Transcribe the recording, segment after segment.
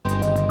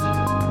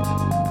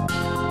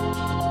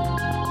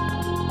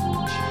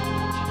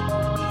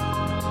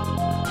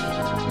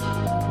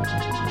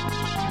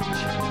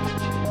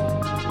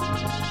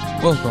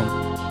Welcome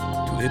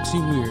to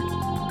Ipsy Weird.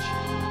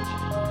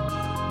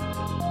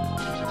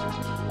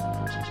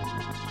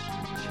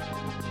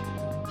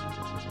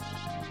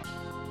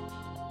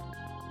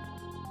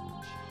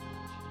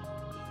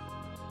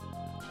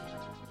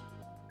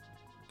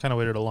 Kind of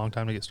waited a long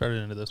time to get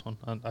started into this one.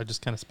 I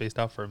just kind of spaced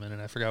out for a minute.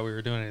 I forgot we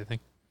were doing anything.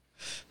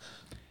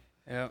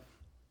 Yeah,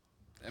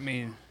 I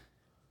mean,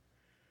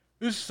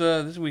 this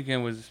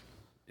weekend was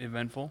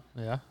eventful.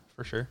 Yeah,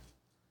 for sure.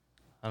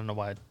 I don't know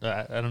why.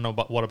 I don't know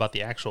what about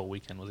the actual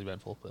weekend was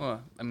eventful. But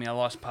Well, I mean, I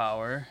lost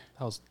power.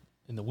 that was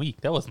in the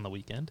week. That wasn't the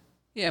weekend.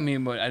 Yeah, I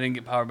mean, but I didn't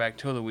get power back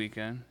till the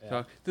weekend.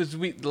 Yeah. So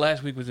the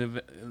last week was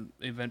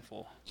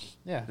eventful.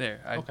 Yeah.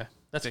 Okay,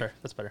 that's fair.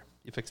 That's better.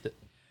 You fixed it.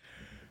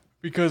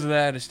 Because of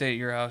that, I had to stay at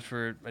your house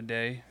for a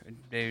day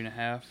and a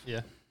half.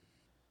 Yeah.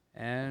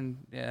 And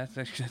yeah,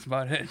 that's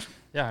about it.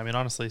 Yeah, I mean,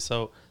 honestly,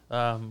 so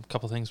a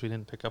couple things we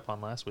didn't pick up on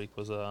last week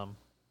was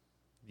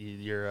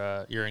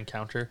your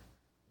encounter.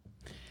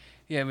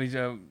 Yeah, but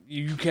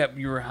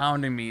you were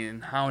hounding me.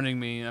 And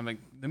I'm like,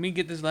 let me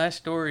get this last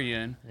story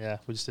in. Yeah,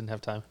 we just didn't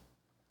have time.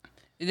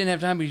 You didn't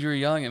have time because you were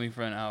yelling at me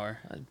for an hour.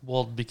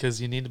 Well,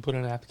 because you need to put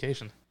in an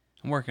application.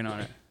 I'm working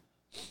on it.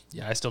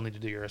 Yeah, I still need to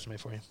do your resume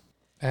for you.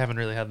 I haven't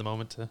really had the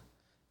moment to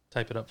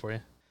type it up for you.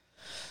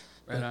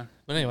 Right on.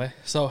 But anyway,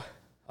 so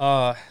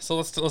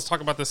let's talk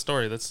about this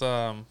story. That's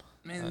Man,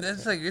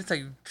 it's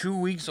like 2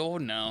 weeks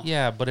old now.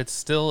 yeah, but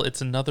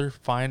it's another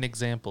fine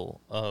example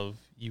of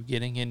you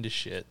getting into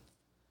shit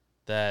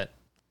that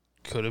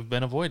could have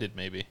been avoided.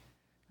 Maybe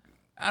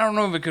I don't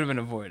know if it could have been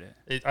avoided.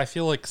 I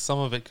feel like some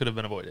of it could have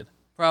been avoided.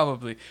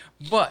 Probably,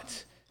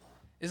 but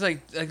it's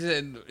like I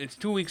said, it's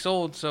 2 weeks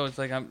old, so it's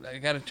like I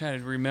gotta try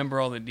to remember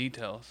all the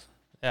details.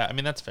 Yeah, I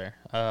mean that's fair.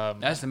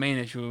 That's the main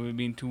issue with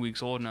being 2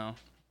 weeks old now.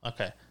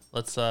 Okay,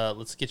 let's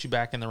get you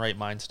back in the right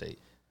mind state.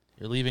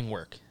 You're leaving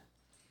work.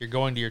 You're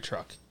going to your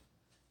truck,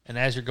 and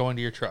as you're going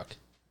to your truck,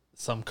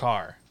 some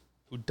car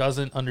who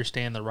doesn't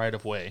understand the right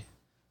of way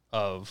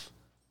of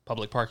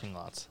public parking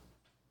lots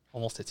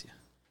almost hits you.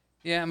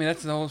 Yeah, I mean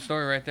that's the whole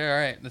story right there.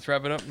 All right, let's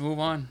wrap it up and move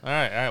on. All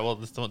right. Well,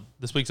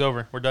 this week's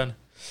over. We're done.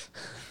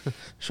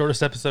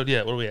 Shortest episode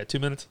yet. What are we at? 2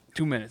 minutes?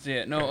 2 minutes.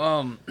 Yeah.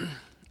 No.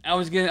 I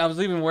was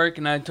leaving work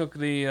and I took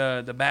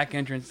the back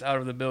entrance out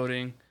of the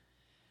building,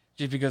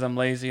 just because I'm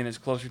lazy and it's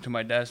closer to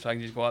my desk, so I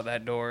can just go out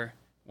that door,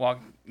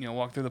 walk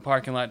through the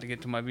parking lot to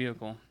get to my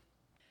vehicle.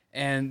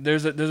 And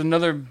there's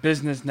another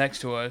business next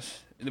to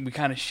us. We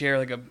kind of share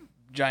like a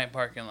giant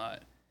parking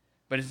lot,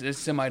 but it's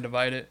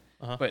semi-divided.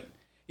 Uh-huh. But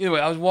either way,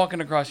 I was walking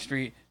across the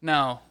street.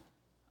 Now,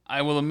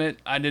 I will admit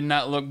I did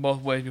not look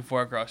both ways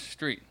before I crossed the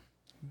street,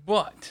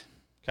 but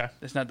Okay.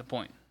 that's not the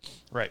point.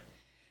 Right.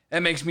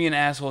 That makes me an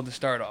asshole to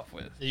start off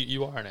with.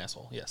 You are an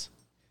asshole. Yes.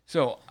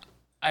 So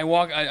I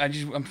walk.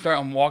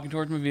 I'm walking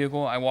towards my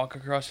vehicle. I walk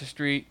across the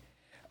street.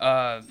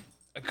 A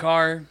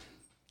car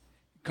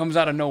comes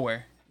out of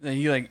nowhere. Then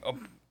he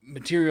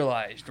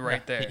materialized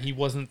right there. He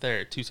wasn't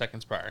there 2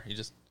 seconds prior.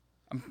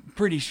 I'm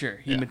pretty sure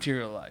he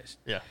materialized.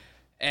 Yeah.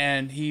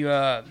 And he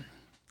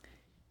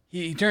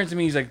turns to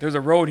me. He's like, "There's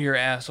a road here,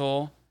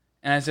 asshole."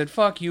 And I said,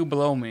 "Fuck you,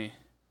 below me."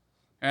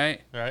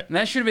 Right. Right. And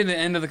that should have been the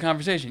end of the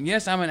conversation.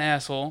 Yes, I'm an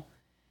asshole.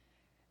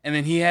 And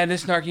then he had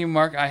his snarky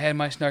remark. I had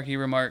my snarky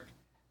remark.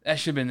 That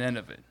should have been the end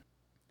of it.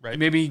 Right.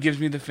 Maybe he gives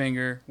me the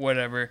finger,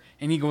 whatever,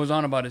 and he goes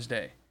on about his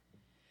day.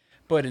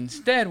 But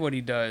instead what he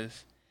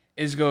does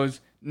is goes,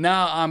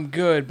 "Nah, I'm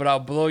good, but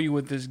I'll blow you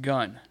with this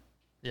gun."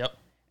 Yep.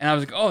 And I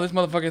was like, oh, this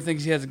motherfucker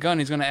thinks he has a gun.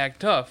 He's going to act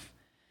tough.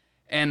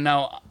 And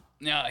now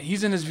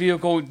he's in his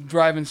vehicle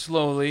driving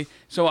slowly.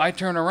 So I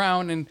turn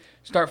around and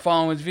start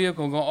following his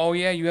vehicle and go, "Oh,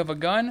 yeah, you have a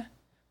gun?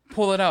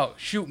 Pull it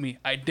out. Shoot me.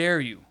 I dare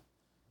you."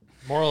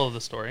 Moral of the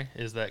story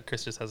is that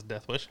Chris just has a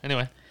death wish.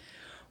 Anyway.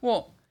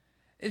 Well,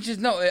 it's just,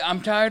 no, I'm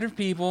tired of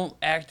people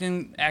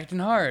acting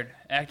hard,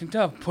 acting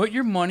tough. Put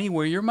your money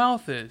where your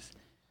mouth is.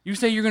 You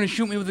say you're going to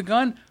shoot me with a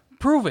gun?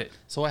 Prove it.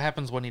 So what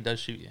happens when he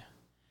does shoot you?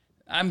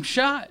 I'm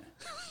shot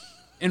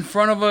in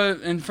front of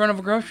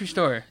a grocery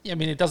store. Yeah, I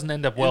mean, it doesn't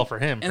end up well for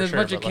him. And there's a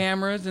bunch of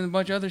cameras and a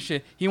bunch of other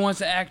shit. He wants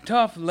to act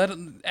tough. Let it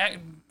act.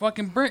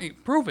 Fucking prove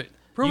it. Prove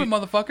it,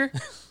 motherfucker.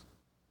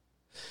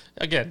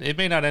 Again, it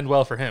may not end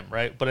well for him,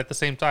 right? But at the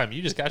same time,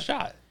 you just got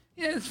shot.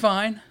 Yeah, it's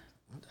fine.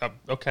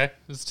 Okay,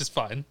 it's just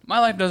fine. My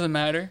life doesn't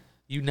matter.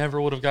 You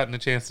never would have gotten a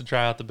chance to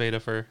try out the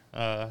beta for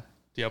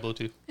Diablo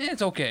 2. Yeah,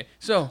 it's okay.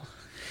 So,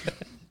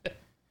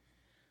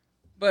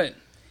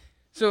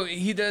 so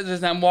he does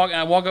this, and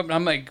I walk up, and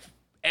I'm like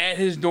at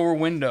his door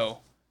window,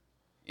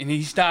 and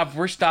he stopped.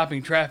 We're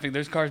stopping traffic.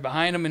 There's cars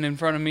behind him and in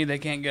front of me. They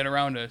can't get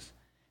around us.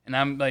 And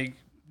I'm like,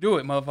 "Do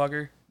it,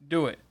 motherfucker.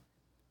 Do it."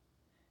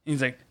 And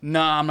he's like,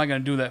 "Nah, I'm not gonna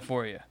do that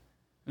for you."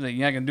 He's like,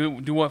 "You're not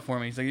gonna do what for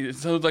me?" He's like, "It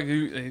sounds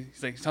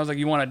like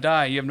you want to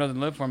die. You have nothing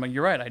to live for." I'm like,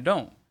 "You're right. I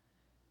don't.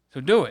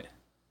 So do it.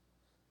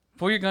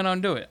 Pull your gun out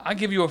and do it. I'll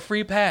give you a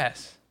free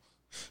pass.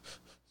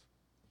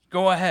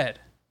 Go ahead."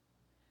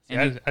 See,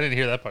 I didn't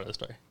hear that part of the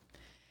story.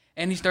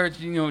 And he starts,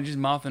 just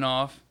mouthing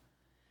off.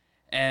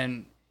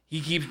 And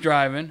he keeps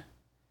driving.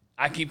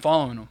 I keep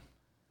following him.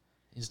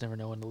 You just never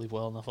know when to leave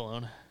well enough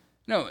alone.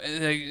 No,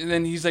 and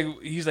then he's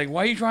like,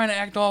 why are you trying to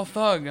act all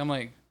thug? I'm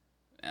like,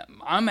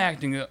 I'm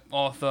acting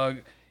all thug.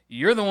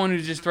 You're the one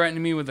who's just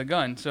threatening me with a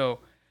gun, so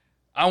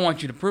I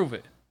want you to prove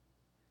it.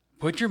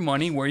 Put your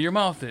money where your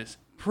mouth is.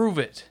 Prove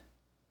it.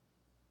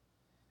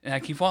 And I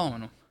keep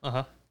following him.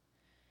 Uh-huh.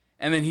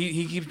 And then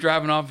he keeps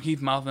driving off,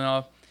 keeps mouthing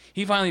off.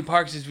 He finally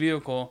parks his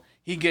vehicle.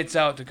 He gets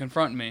out to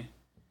confront me. And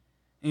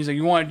he's like,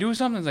 you want to do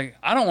something? It's like,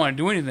 I don't want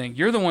to do anything.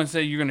 You're the one that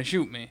said you're going to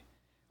shoot me.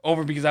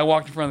 Over because I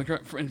walked in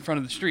front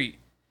of the street.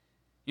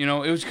 You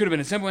know, could have been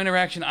a simple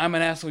interaction. I'm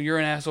an asshole. You're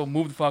an asshole.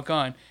 Move the fuck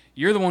on.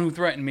 You're the one who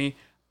threatened me,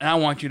 and I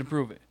want you to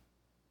prove it.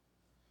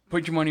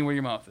 Put your money where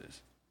your mouth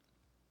is.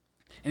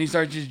 And he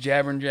starts just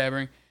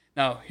jabbering.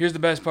 Now, here's the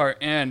best part.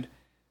 And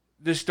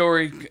this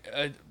story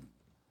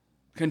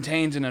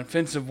contains an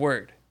offensive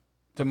word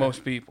to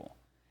most people.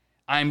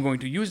 I'm going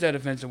to use that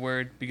offensive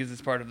word because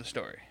it's part of the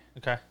story.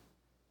 Okay.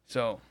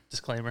 So,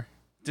 disclaimer.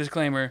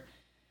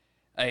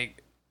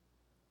 Like,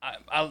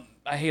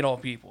 I hate all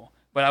people,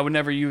 but I would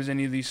never use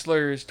any of these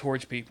slurs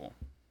towards people.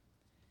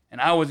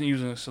 And I wasn't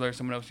using a slur,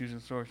 someone else using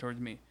a slur towards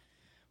me.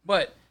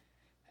 But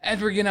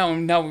as we're getting out,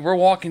 now we're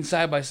walking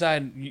side by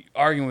side,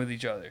 arguing with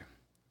each other.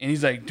 And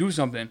he's like, do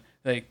something.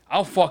 Like,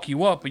 I'll fuck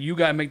you up, but you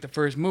gotta make the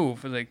first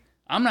move. Like,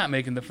 I'm not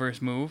making the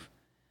first move.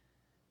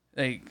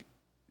 Like,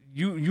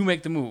 you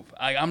make the move.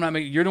 I'm not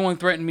making. You're the one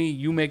threatening me.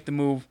 You make the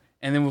move,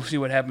 and then we'll see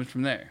what happens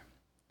from there.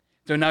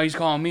 So now he's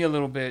calling me a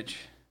little bitch.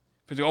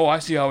 Oh, I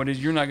see how it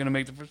is. You're not gonna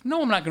make the first.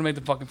 No, I'm not gonna make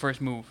the fucking first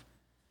move.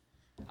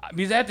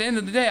 Because at the end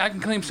of the day, I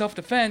can claim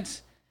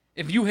self-defense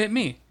if you hit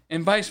me,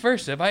 and vice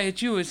versa. If I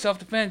hit you, it's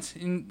self-defense.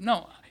 And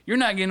no, you're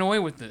not getting away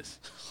with this.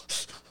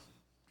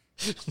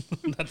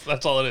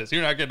 That's all it is.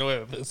 You're not getting away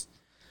with this.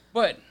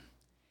 But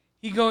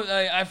he goes.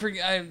 I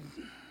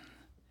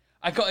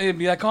call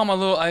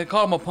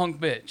him a punk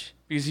bitch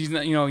because he's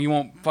not. You know, he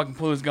won't fucking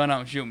pull his gun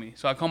out and shoot me.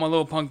 So I call him a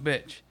little punk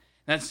bitch.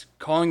 That's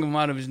calling him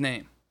out of his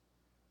name.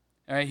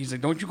 All right. He's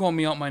like, don't you call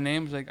me out my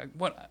name? I was like,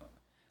 what?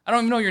 I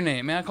don't even know your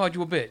name, man. I called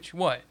you a bitch.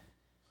 What?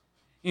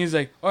 He's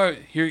like, all right,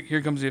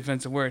 here comes the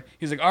offensive word.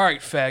 He's like, all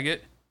right, faggot.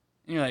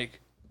 And you're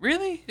like,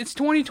 really? It's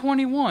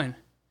 2021. And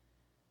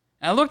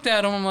I looked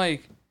at him, I'm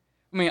like,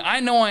 I mean, I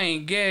know I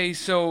ain't gay,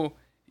 so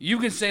you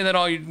can say that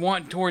all you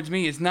want towards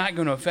me. It's not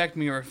going to affect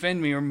me or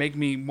offend me or make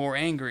me more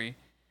angry.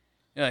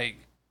 Like,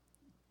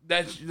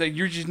 that's, like,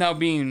 you're just now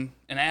being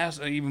an ass,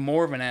 even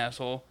more of an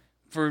asshole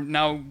for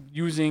now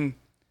using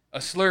a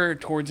slur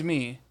towards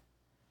me.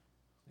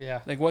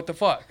 Yeah. Like, what the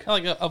fuck?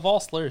 Like, of all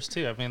slurs,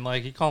 too. I mean,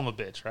 like, you call him a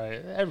bitch,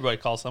 right? Everybody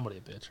calls somebody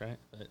a bitch, right?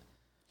 But...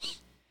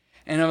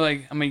 And I'm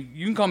like, I mean,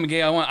 you can call me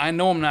gay. I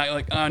know I'm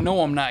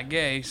not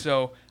gay,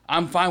 so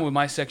I'm fine with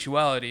my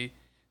sexuality.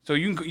 So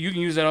you can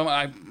use that.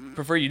 I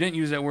prefer you didn't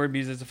use that word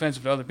because it's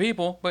offensive to other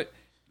people. But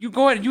you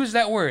go ahead and use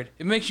that word.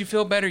 It makes you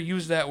feel better.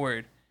 Use that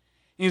word.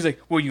 And he's like,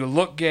 well, you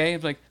look gay.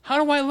 I'm like,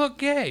 how do I look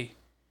gay?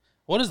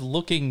 What does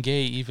looking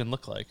gay even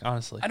look like,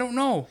 honestly? I don't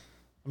know.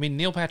 I mean,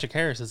 Neil Patrick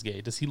Harris is gay.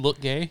 Does he look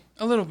gay?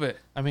 A little bit.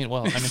 I mean,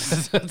 well,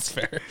 that's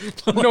fair.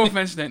 No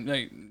offense, then.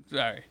 Like,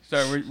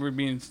 sorry, we're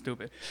being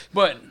stupid.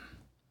 But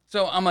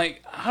so I'm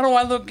like, how do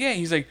I look gay?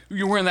 He's like,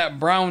 you're wearing that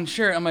brown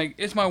shirt. I'm like,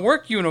 it's my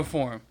work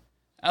uniform.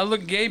 I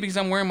look gay because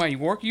I'm wearing my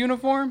work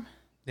uniform?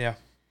 Yeah.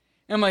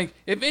 And I'm like,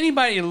 if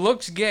anybody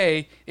looks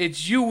gay,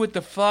 it's you with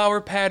the flower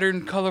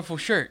patterned, colorful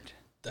shirt.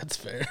 That's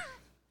fair.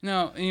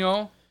 No, you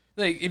know,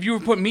 like if you were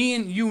put me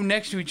and you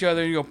next to each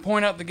other, you'll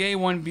point out the gay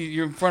one,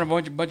 you're in front of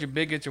a bunch of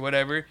bigots or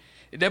whatever.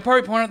 They'll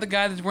probably point out the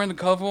guy that's wearing the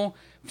colorful,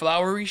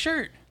 flowery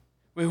shirt.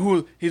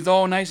 Who he's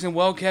all nice and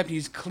well kept,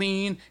 he's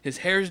clean, his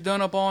hair's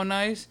done up all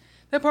nice.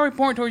 They'll probably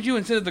point towards you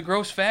instead of the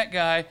gross fat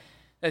guy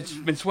that's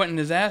been sweating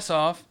his ass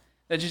off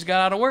that just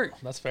got out of work.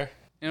 That's fair.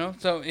 You know,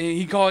 so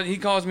he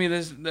calls me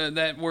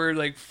that word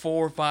like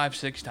 4, 5,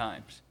 6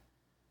 times.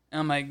 And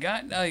I'm like,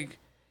 God, like,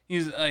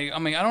 he's like, I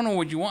mean, I don't know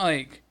what you want.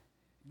 Like,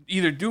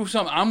 either do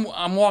something.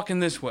 I'm walking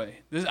this way.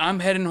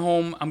 I'm heading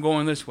home. I'm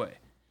going this way.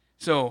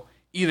 So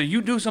either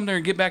you do something or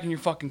get back in your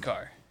fucking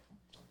car.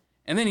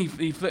 And then he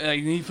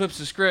flips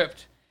the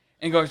script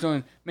and goes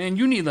on, man,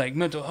 you need like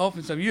mental health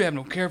and stuff. You have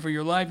no care for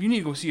your life. You need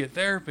to go see a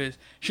therapist.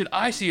 Should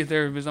I see a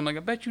therapist? I'm like,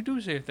 I bet you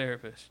do see a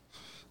therapist.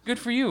 Good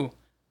for you.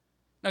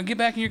 Now get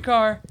back in your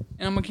car,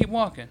 and I'm going to keep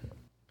walking.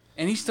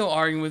 And he's still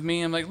arguing with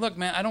me. I'm like, look,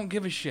 man, I don't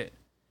give a shit.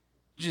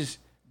 Just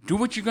do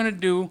what you're going to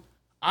do.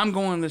 I'm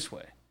going this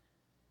way.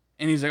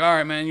 And he's like, all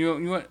right, man, you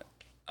know what?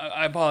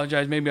 I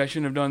apologize. Maybe I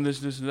shouldn't have done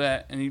this, or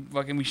that.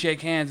 And we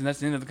shake hands, and that's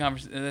the end of the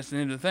conversation. That's the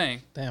end of the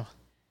thing. Damn.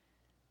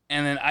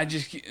 And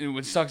then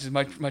what sucks is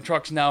my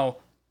truck's now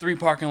 3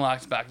 parking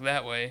lots back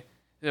that way.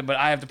 But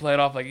I have to play it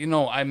off like,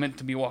 I meant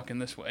to be walking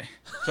this way.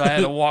 So I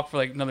had to walk for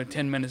like another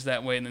 10 minutes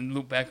that way and then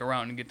loop back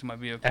around and get to my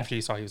vehicle. After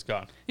you saw he was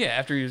gone. Yeah,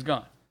 after he was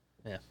gone.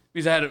 Yeah.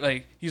 Because I had to,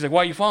 like, he's like,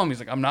 why are you following me? He's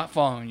like, I'm not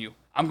following you.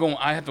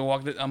 I have to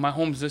walk, my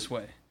home's this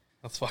way.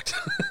 That's fucked.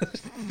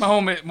 My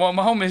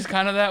home is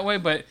kind of that way,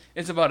 but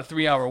it's about a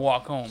 3-hour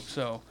walk home.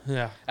 So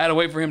yeah. I had to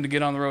wait for him to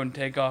get on the road and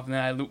take off, and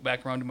then I looped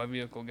back around to my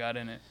vehicle, got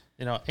in it.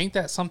 Ain't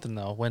that something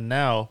though, when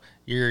now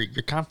your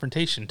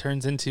confrontation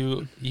turns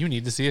into you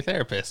need to see a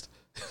therapist.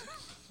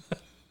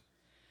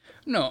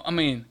 No, I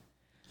mean,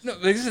 no.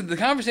 Like this is the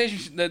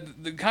conversation.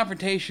 The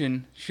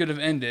confrontation should have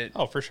ended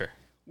Oh, for sure.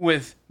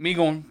 with me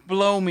going,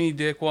 "Blow me,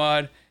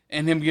 dickwad,"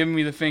 and him giving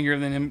me the finger,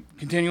 and then him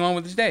continue on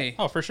with his day.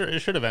 Oh, for sure. It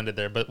should have ended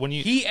there. But when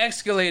you... He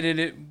escalated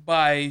it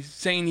by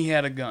saying he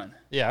had a gun.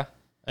 Yeah.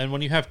 And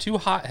when you have two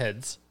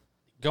hotheads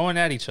going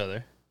at each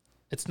other,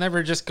 it's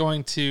never just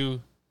going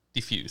to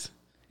diffuse.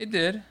 It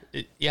did.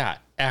 Yeah,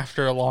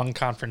 after a long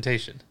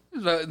confrontation.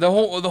 The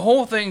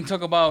whole thing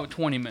took about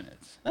 20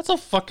 minutes That's a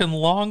fucking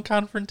long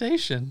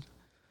confrontation.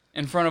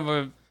 in front of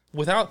a.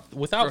 Without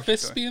Grocery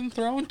fists store. being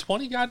thrown,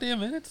 20 goddamn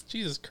minutes?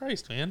 Jesus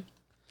Christ, man.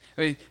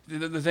 I mean,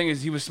 the thing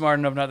is, he was smart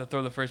enough not to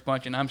throw the first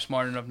punch, and I'm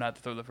smart enough not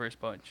to throw the first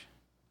punch.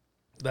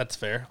 That's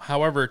fair.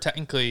 However,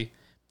 technically,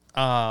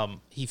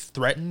 he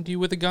threatened you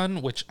with a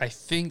gun, which I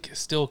think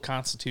still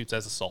constitutes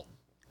as assault,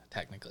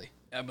 technically.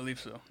 I believe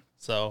so.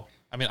 So,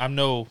 I mean, I'm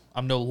no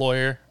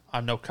lawyer.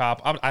 I'm no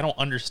cop. I don't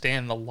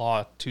understand the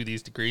law to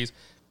these degrees,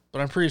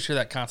 but I'm pretty sure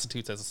that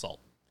constitutes as assault.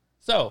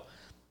 So,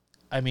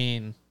 I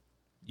mean,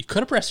 you could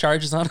have pressed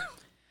charges on him.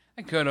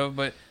 I could have,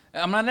 but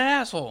I'm not an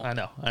asshole. I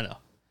know.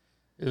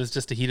 It was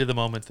just a heat of the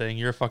moment thing.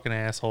 You're a fucking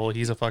asshole.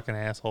 He's a fucking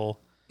asshole.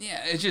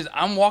 Yeah, it's just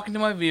I'm walking to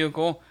my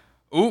vehicle.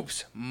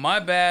 Oops, my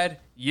bad.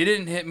 You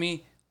didn't hit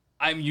me.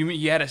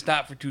 You had to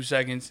stop for 2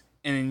 seconds,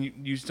 and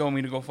then you told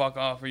me to go fuck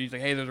off. Or you're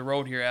like, hey, there's a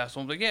road here,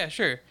 asshole. I'm like, yeah,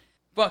 sure.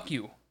 Fuck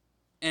you.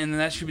 And then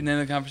that should be the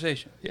end of the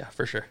conversation. Yeah,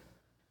 for sure.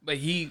 But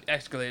he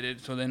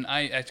escalated, so then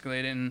I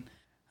escalated, and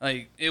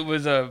like it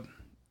was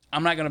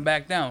I'm not gonna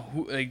back down.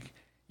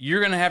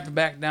 You're gonna have to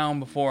back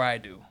down before I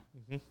do.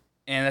 Mm-hmm.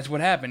 And that's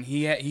what happened.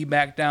 He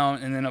backed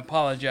down and then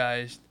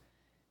apologized,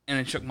 and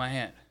then shook my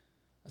hand.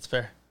 That's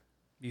fair.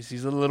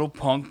 He's a little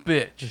punk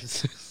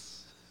bitch.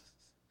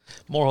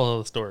 Moral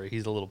of the story: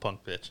 he's a little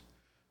punk bitch.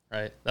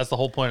 Right? That's the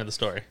whole point of the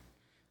story.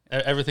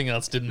 Everything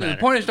else didn't matter. The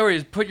point of the story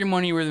is put your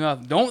money where the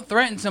mouth. Don't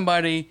threaten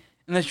somebody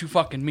unless you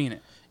fucking mean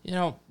it. You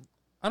know,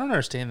 I don't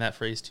understand that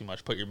phrase too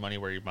much. Put your money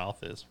where your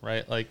mouth is,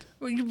 right? Like,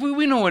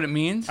 We know what it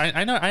means.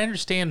 I know, I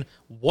understand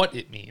what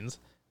it means,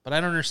 but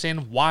I don't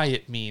understand why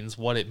it means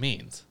what it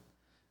means.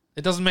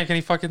 It doesn't make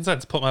any fucking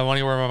sense. Put my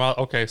money where my mouth.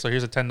 Okay, so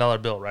here's a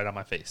 $10 bill right on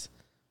my face.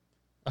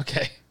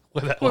 Okay.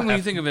 When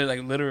you think of it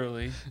like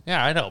literally.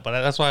 Yeah, I know, but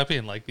that's why I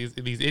mean like these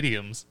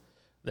idioms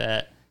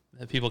that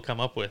people come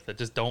up with that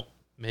just don't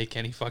make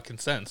any fucking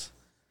sense.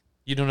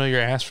 You don't know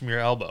your ass from your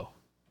elbow.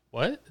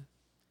 What?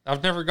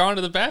 I've never gone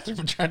to the bathroom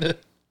and tried to.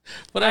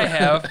 Whatever. I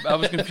have. I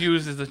was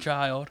confused as a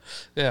child.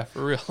 Yeah,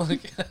 for real.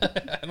 Like,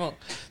 I don't.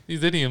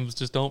 These idioms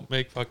just don't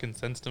make fucking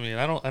sense to me,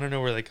 and I don't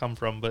know where they come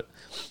from. But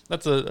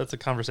that's a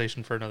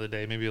conversation for another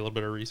day. Maybe a little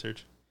bit of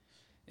research.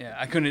 Yeah,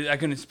 I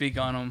couldn't speak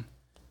on them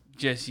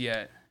just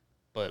yet.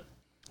 But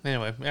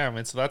anyway, yeah, I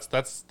mean, so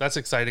that's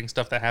exciting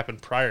stuff that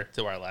happened prior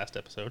to our last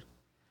episode.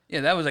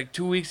 Yeah, that was like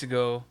 2 weeks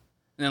ago.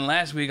 And then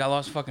last week I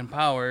lost fucking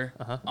power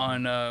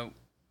on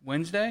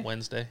Wednesday.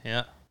 Wednesday,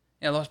 yeah.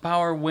 Yeah, I lost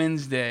power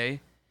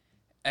Wednesday.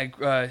 I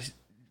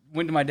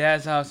went to my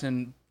dad's house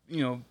and,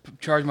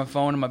 charged my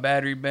phone and my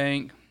battery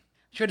bank.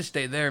 Should have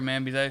stayed there,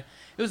 man, because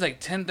it was like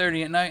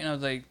 10:30 at night, and I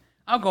was like,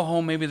 I'll go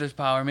home. Maybe there's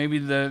power. Maybe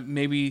the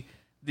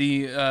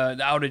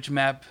outage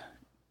map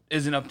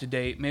isn't up to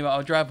date. Maybe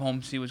I'll drive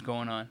home, see what's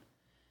going on.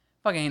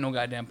 Fucking ain't no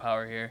goddamn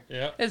power here.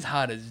 Yeah. It's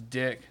hot as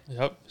dick.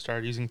 Yep.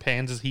 Started using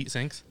pans as heat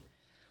sinks.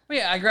 Well,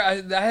 yeah,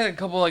 I had a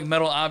couple like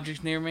metal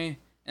objects near me,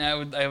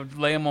 and I would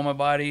lay them on my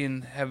body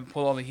and have it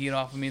pull all the heat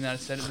off of me, and then I'd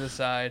set it to the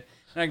side.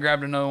 And I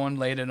grabbed another one,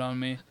 laid it on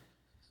me.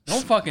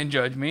 Don't fucking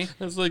judge me.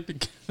 That's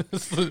like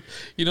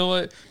you know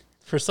what?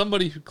 For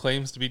somebody who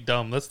claims to be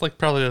dumb, that's like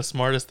probably the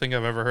smartest thing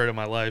I've ever heard in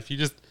my life. You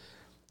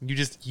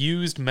just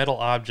used metal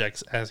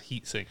objects as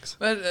heat sinks.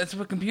 But that's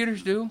what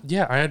computers do.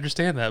 Yeah, I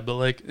understand that, but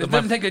like It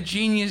doesn't take a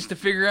genius to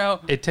figure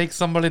out. it takes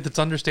somebody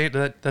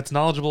that's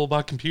knowledgeable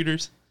about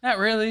computers, Not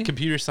really.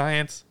 computer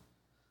science.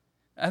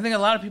 I think a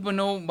lot of people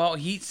know about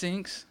heat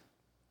sinks.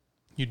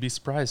 You'd be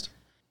surprised.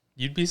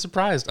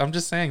 I'm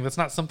just saying that's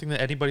not something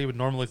that anybody would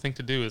normally think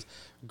to do is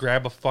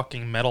grab a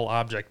fucking metal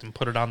object and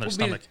put it on their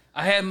stomach.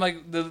 I had like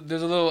I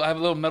have a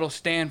little metal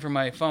stand for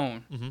my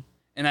phone,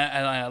 and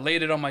I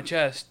laid it on my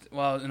chest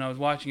while I was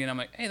watching it. I'm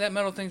like, hey, that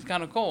metal thing's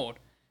kind of cold,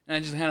 and I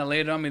just kind of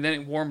laid it on me. Then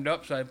it warmed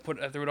up, so I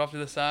threw it off to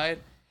the side,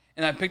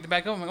 and I picked it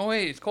back up. I'm like, oh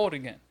wait, it's cold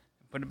again.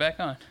 Put it back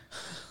on,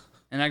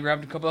 and I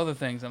grabbed a couple other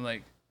things. I'm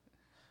like,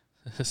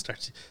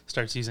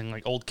 starts using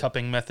like old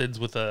cupping methods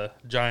with a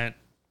giant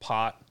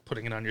pot,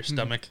 putting it on your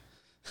stomach,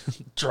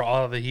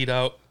 draw the heat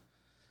out.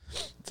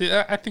 See,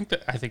 I think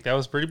that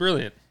was pretty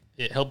brilliant.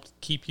 It helped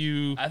keep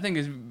you. I think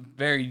it's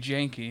very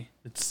janky.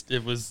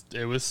 It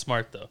was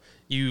smart though.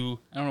 You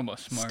I don't know about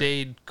smart.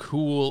 stayed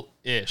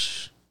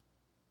cool-ish.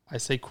 I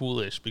say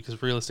cool-ish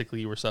because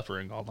realistically you were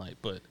suffering all night,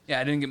 but Yeah,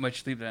 I didn't get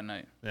much sleep that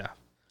night. yeah.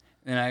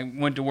 And I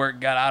went to work,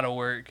 got out of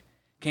work,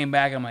 came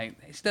back. I'm like,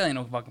 hey, still ain't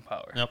no fucking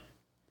power. Yep.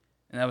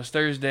 And that was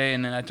Thursday,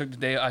 and then I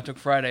took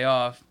Friday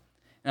off,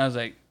 and I was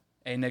like,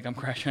 hey Nick, I'm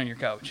crashing on your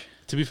couch.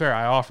 To be fair,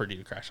 I offered you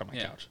to crash on my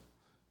Yeah. couch.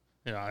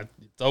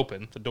 It's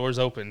open. The door's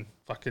open.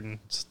 Fucking,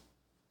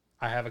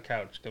 I have a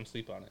couch. Come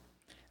sleep on it.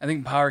 I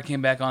think power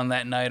came back on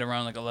that night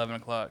around like 11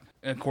 o'clock,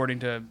 according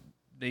to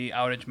the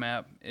outage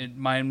map.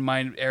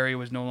 My area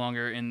was no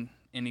longer in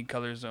any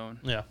color zone.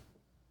 Yeah.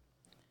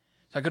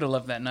 So I could have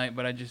left that night,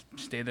 but I just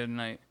stayed there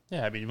tonight.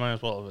 Yeah, I mean, you might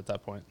as well have at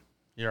that point.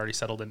 You're already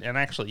settled in. And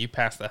actually, you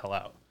passed the hell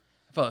out.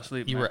 I fell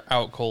asleep. You were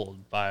out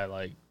cold by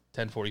like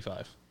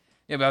 10:45.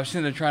 Yeah, but I was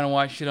sitting there trying to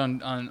watch shit on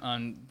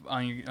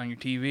your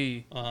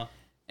TV,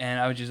 and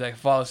I would just like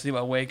fall asleep.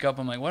 I wake up,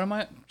 I'm like, what am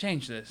I?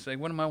 Change this. Like,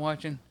 what am I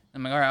watching?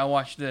 I'm like, all right, I'll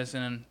watch this,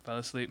 and then fell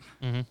asleep.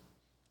 Mm-hmm.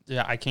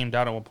 Yeah, I came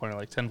down at one point at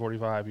like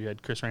 10:45. You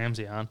had Chris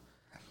Ramsey on.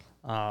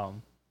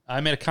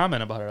 I made a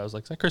comment about it. I was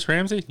like, is that Chris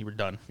Ramsey? You were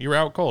done. You were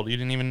out cold. You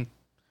didn't even...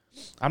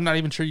 I'm not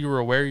even sure you were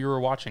aware you were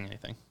watching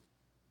anything.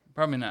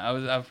 Probably not. I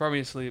was probably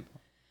asleep.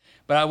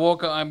 But I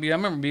woke up... I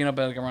remember being up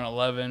at like around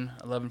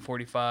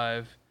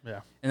 11:45.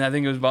 Yeah. And I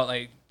think it was about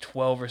like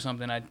 12 or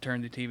something. I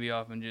turned the TV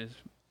off and just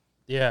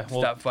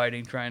stopped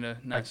fighting, trying to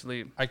not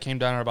sleep. I came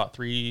down at about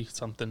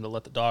 3-something to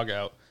let the dog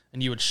out,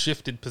 and you had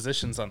shifted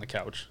positions on the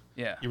couch.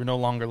 Yeah. You were no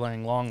longer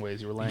laying long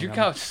ways. You were laying Your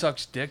couch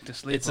sucks dick to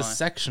sleep on. It's a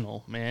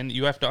sectional, man.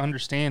 You have to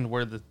understand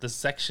where the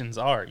sections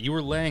are. You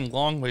were laying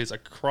long ways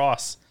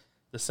across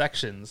the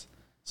sections,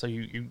 so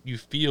you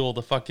feel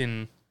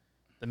the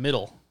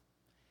middle.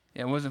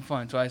 Yeah, it wasn't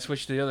fun. So I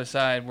switched to the other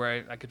side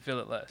where I could feel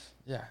it less.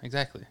 Yeah,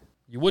 exactly.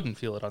 You wouldn't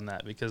feel it on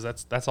that because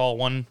that's all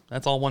one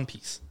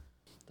piece.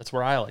 That's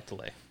where I like to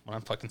lay when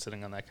I'm fucking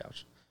sitting on that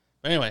couch.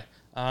 But anyway,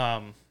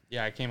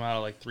 yeah, I came out at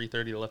like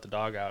 3:30 to let the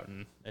dog out,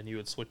 and you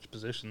would switch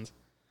positions.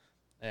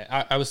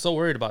 I was so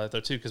worried about it though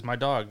too, because my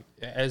dog,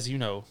 as you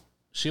know,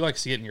 she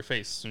likes to get in your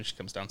face as soon as she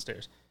comes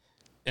downstairs,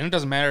 and it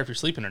doesn't matter if you're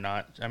sleeping or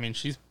not. I mean,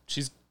 she's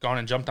gone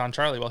and jumped on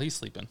Charlie while he's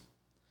sleeping,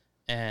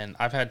 and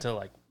I've had to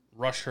like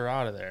rush her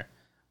out of there.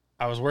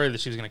 I was worried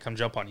that she was gonna come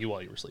jump on you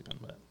while you were sleeping,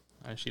 but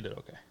she did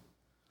okay.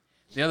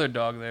 The other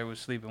dog there was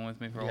sleeping with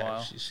me for a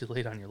while. She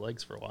laid on your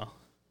legs for a while,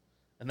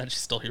 and then she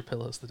stole your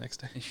pillows the next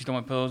day. And she stole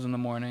my pillows in the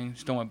morning.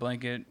 Stole my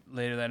blanket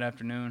later that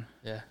afternoon.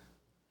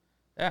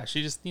 Yeah.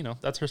 She just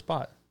that's her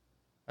spot.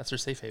 That's her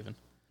safe haven.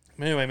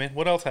 Anyway, man,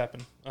 what else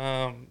happened?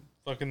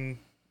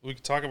 We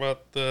could talk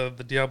about the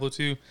Diablo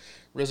 2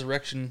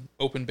 Resurrection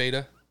open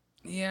beta.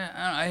 Yeah,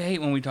 I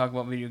hate when we talk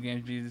about video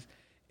games because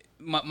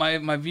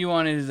my view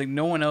on it is like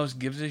no one else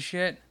gives a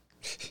shit.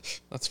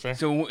 That's fair.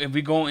 So if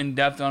we go in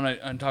depth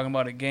on talking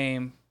about a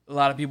game, a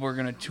lot of people are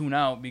gonna tune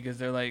out because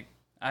they're like,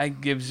 I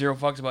give zero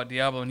fucks about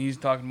Diablo and he's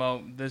talking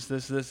about this,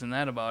 and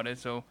that about it.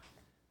 So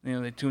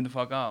they tune the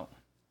fuck out.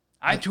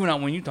 I tune out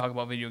when you talk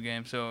about video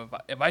games. So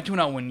if I tune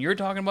out when you're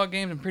talking about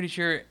games, I'm pretty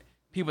sure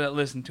people that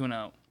listen tune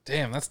out.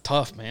 Damn, that's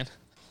tough, man.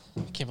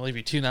 I can't believe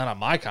you tune out on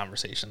my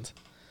conversations.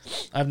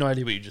 I have no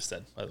idea what you just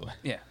said, by the way.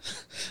 Yeah.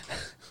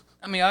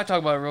 I mean, I'll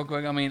talk about it real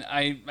quick. I mean,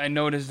 I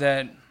noticed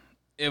that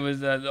it was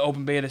the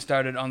open beta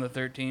started on the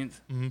 13th.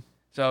 Mm-hmm.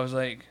 So I was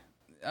like,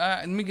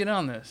 let me get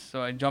on this.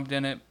 So I jumped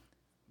in it,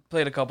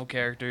 played a couple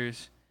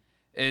characters.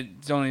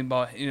 It's only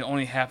about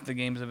only half the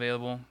game's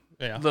available.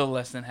 Yeah. A little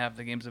less than half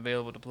the game's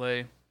available to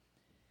play.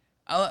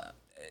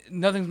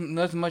 Nothing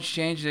much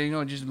changed.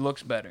 It just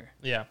looks better.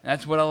 Yeah.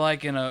 That's what I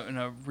like in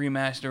a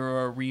remaster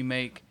or a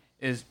remake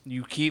is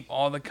you keep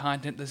all the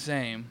content the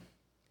same.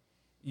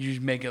 You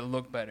just make it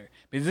look better.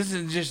 Because this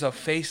is just a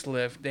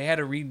facelift. They had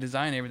to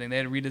redesign everything. They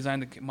had to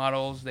redesign the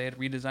models. They had to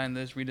redesign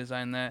this,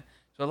 redesign that.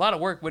 So a lot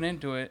of work went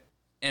into it.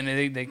 And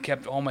they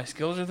kept all my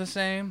skills are the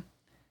same.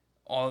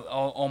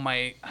 All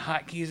my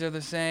hotkeys are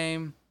the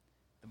same.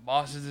 The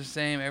boss is the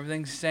same.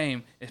 Everything's the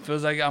same. It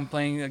feels like I'm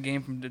playing a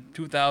game from the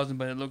 2000,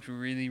 but it looks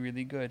really,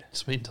 really good.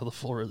 Just wait until the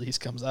full release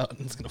comes out, and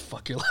it's gonna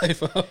fuck your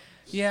life up.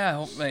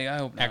 Yeah, I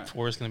hope not. Act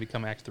 4 is gonna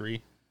become Act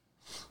 3.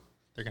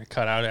 They're gonna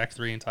cut out Act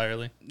 3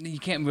 entirely. You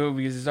can't move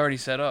because it's already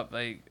set up.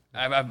 Like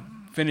I've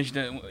finished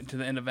it to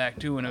the end of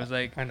Act 2, and it was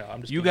like, I know. I'm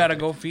just you gotta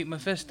go feed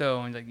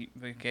Mephisto, and like,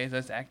 okay, so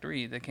that's Act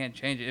 3. They can't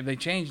change it. If they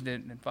changed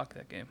it, then fuck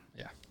that game.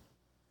 Yeah,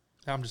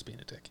 I'm just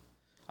being a dick.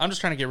 I'm just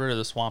trying to get rid of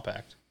the Swamp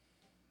Act.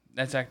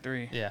 That's Act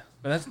 3. Yeah.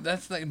 But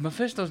that's like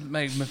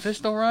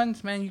Mephisto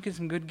runs, man, you get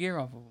some good gear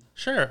off of them.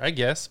 Sure, I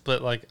guess,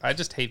 but like I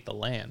just hate the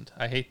land.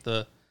 I hate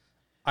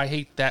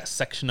that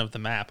section of the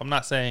map. I'm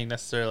not saying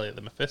necessarily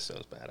that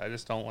Mephisto's bad. I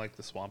just don't like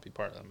the swampy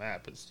part of the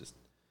map.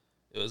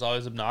 It was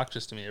always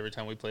obnoxious to me every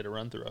time we played a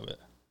run through of it.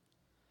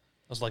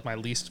 It was like my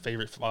least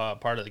favorite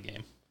part of the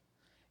game.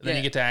 And then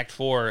you get to Act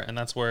 4, and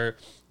that's where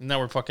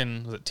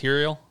fucking, was it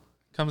Tyrael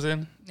comes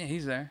in? Yeah,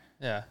 he's there.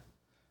 Yeah.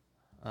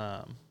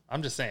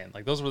 I'm just saying,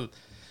 like those were.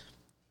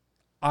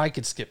 I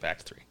could skip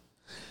Act 3.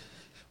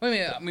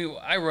 I mean,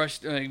 I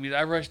rushed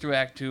through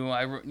Act 2.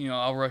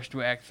 I'll rush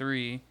through Act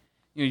 3.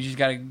 You just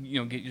gotta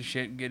get your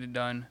shit, get it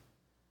done,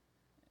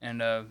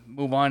 and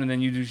move on. And then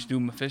you just do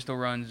Mephisto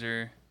runs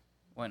or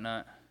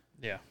whatnot.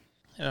 Yeah,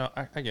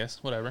 I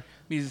guess whatever.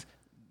 Because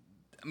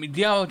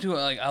Diablo 2,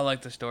 I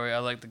like the story, I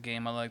like the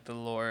game, I like the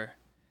lore,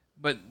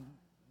 but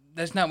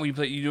that's not what you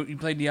play. You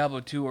play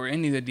Diablo 2 or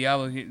any of the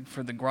Diablo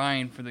for the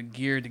grind, for the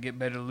gear, to get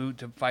better loot,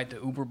 to fight the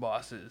uber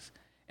bosses.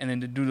 And then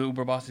to do the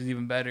uber bosses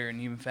even better and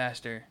even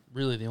faster.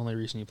 Really, the only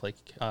reason you play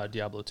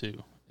Diablo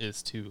 2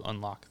 is to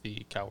unlock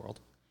the cow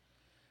world.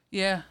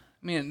 Yeah,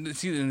 I mean,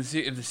 if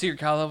the secret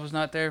call level's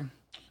not there,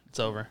 It's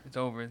over. it's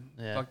over.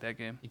 Yeah. Fuck that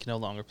game. You can no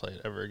longer play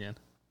it ever again.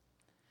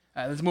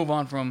 All right, let's move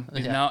on from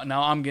Yeah.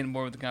 now I'm getting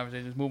bored with the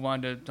conversation. Let's move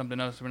on to something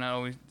else we're not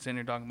always sitting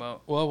here talking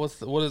about. Well,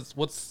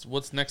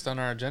 what's next on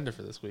our agenda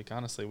for this week?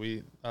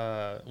 Honestly,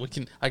 I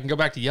can go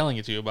back to yelling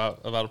at you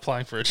about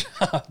applying for a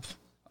job.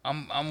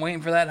 I'm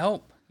waiting for that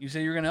help. You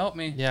said you're gonna help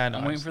me. Yeah, I know.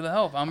 I'm waiting for the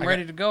help. I'm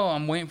ready to go.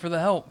 I'm waiting for the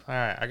help. All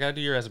right, I gotta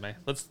do your resume.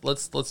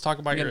 Let's talk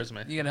about your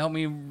resume. You gotta help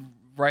me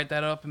write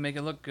that up and make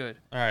it look good.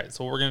 All right,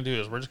 so what we're gonna do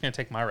is we're just gonna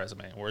take my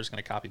resume and we're just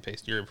gonna copy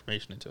paste your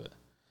information into it,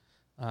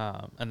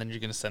 and then you're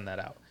gonna send that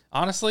out.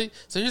 Honestly,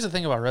 so here's the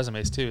thing about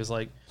resumes too is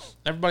like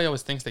everybody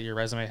always thinks that your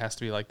resume has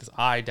to be like this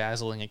eye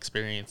dazzling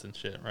experience and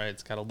shit, right?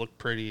 It's got to look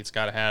pretty. It's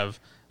got to have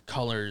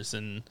colors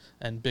and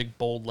big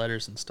bold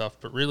letters and stuff.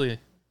 But really,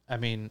 I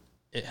mean,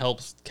 it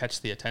helps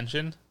catch the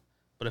attention.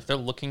 But if they're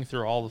looking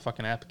through all the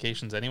fucking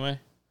applications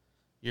anyway,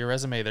 your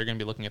resume, they're going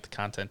to be looking at the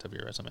content of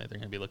your resume. They're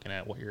going to be looking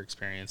at what your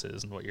experience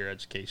is and what your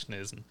education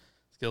is and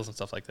skills and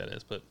stuff like that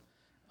is. But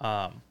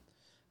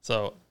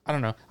so I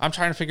don't know. I'm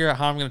trying to figure out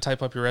how I'm going to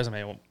type up your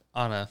resume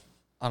on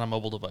a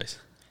mobile device.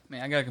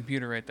 Man, I got a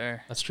computer right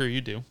there. That's true,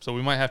 you do. So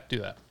we might have to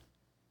do that.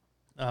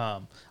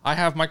 I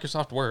have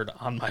Microsoft Word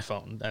on my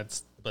phone.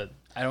 But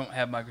I don't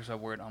have Microsoft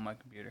Word on my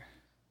computer.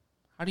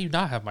 how do you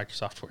not have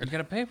Microsoft You Word?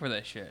 gotta pay for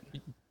that shit.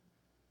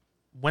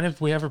 When have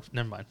we ever?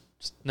 Never mind.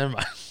 Never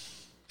mind.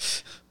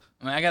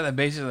 I mean, I got the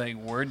basic like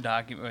Word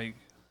document, like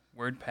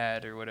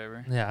WordPad or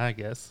whatever. Yeah, I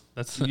guess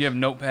that's. You have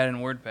Notepad and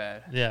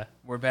WordPad. Yeah,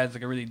 WordPad's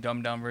like a really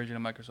dumbed down version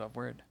of Microsoft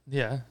Word.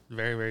 yeah,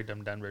 very very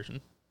dumbed down version.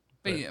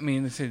 But I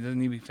mean, it doesn't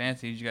need to be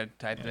fancy. You just gotta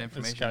type the It's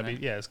information. gotta in.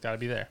 be. Yeah, it's gotta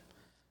be there.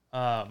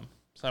 So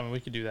I mean, we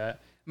could do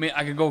that. I mean,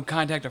 I could go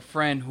contact a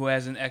friend who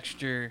has an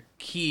extra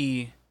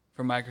key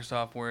for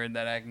Microsoft Word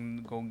that I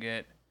can go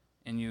get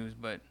and use.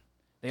 But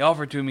they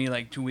offered to me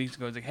like 2 weeks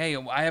ago. It's like, hey,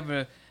 I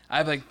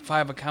have like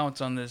 5 accounts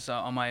on this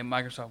on my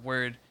Microsoft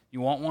Word. You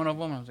want one of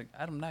them? I was like,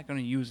 I'm not gonna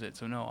use it,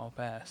 so no, I'll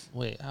pass.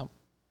 Wait, how?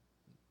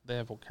 They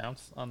have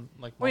accounts on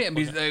like. Well, yeah,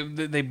 multiple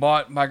because they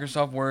bought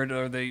Microsoft Word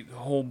or the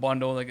whole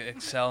bundle, like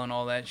Excel and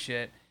all that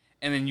shit,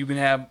 and then you can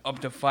have up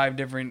to 5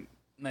 different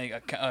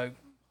like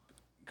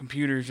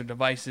computers or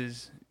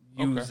devices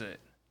use it.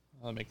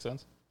 That makes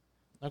sense.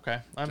 Okay,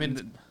 I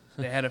mean,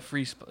 They had a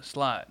free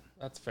slot.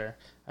 that's fair.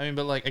 I mean,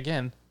 but like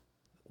again,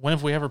 when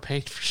have we ever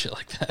paid for shit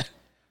like that?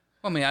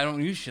 Well, I mean, I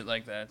don't use shit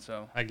like that,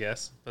 so. I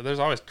guess, but there's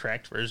always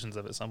cracked versions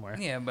of it somewhere.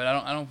 Yeah, but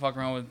I don't fuck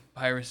around with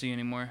piracy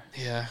anymore.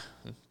 Yeah,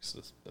 it's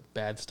just the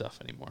bad stuff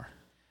anymore.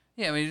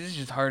 Yeah, I mean, it's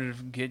just harder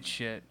to get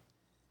shit,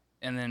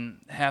 and then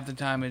half the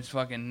time it's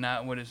fucking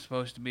not what it's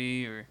supposed to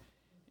be, or,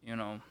 you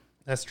know.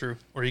 That's true.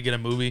 Or you get a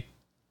movie,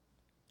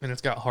 and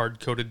it's got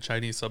hard-coded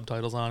Chinese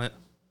subtitles on it,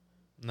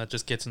 and that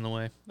just gets in the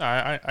way.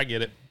 I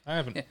get it. I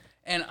haven't. Yeah.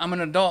 And I'm an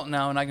adult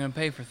now, and I can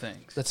pay for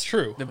things. That's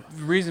true. The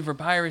reason for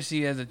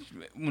piracy as a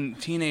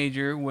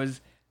teenager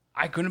was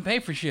I couldn't pay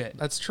for shit.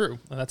 That's true.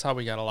 And that's how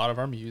we got a lot of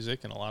our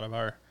music and a lot of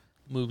our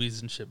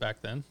movies and shit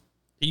back then.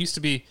 It used to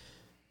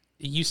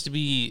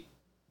be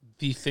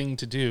the thing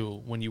to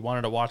do when you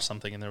wanted to watch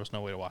something and there was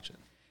no way to watch it.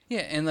 Yeah,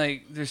 and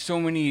like there's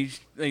so many.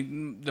 Like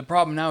the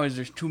problem now is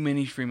there's too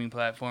many streaming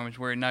platforms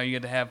where now you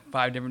got to have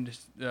 5 different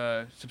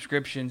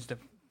subscriptions to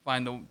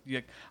find the.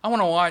 Like, I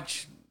want to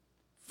watch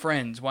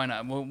Friends. Why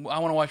not? Well, I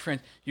want to watch Friends.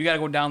 You got to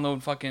go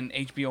download fucking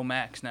HBO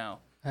Max now.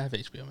 I have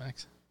HBO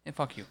Max. Yeah,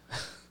 fuck you.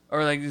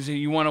 Or like so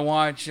you want to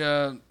watch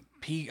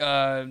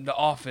The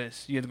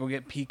Office. You have to go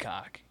get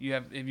Peacock. You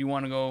have if you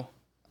want to go.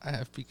 I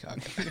have Peacock.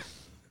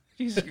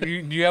 Do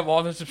you have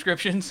all the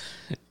subscriptions?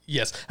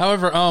 Yes.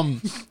 However,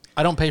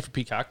 I don't pay for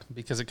Peacock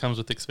because it comes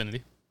with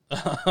Xfinity.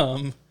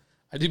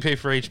 I do pay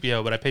for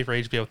HBO, but I pay for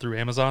HBO through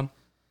Amazon.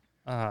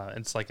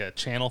 It's like a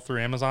channel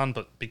through Amazon,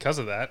 but because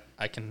of that,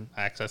 I can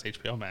access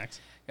HBO Max.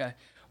 Yeah.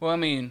 Well, I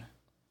mean,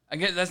 I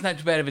guess that's not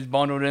too bad if it's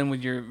bundled in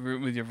with your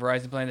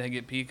Verizon plan to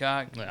get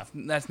Peacock. Yeah.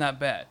 That's not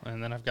bad.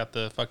 And then I've got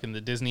the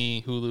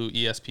Disney, Hulu,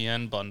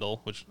 ESPN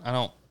bundle, which I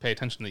don't pay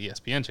attention to the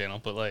ESPN channel,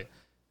 but like,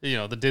 you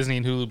know, the Disney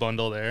and Hulu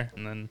bundle there,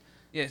 and then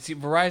Yeah. See,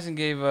 Verizon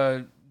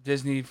gave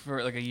Disney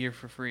for like a year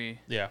for free.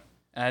 yeah,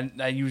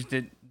 And I used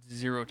it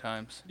 0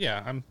 times.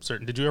 yeah, I'm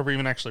certain. Did you ever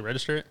even actually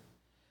register it?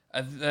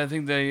 I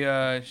think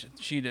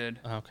she did,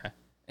 Oh, okay.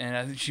 and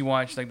I think she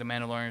watched like The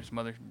Mandalorian, some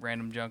other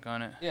random junk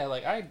on it. Yeah,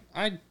 like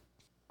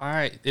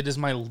it is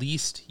my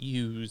least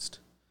used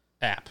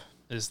app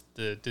is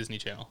the Disney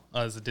Channel,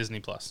 is the Disney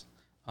Plus.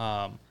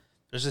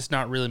 There's just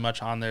not really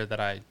much on there that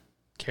I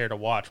care to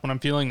watch. When I'm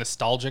feeling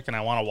nostalgic and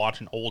I want to watch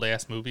an old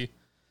ass movie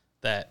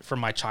that from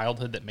my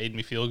childhood that made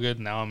me feel good,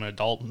 now I'm an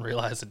adult and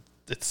realize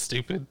it's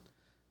stupid,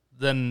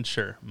 then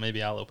sure,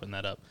 maybe I'll open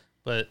that up.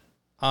 But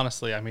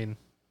honestly, I mean,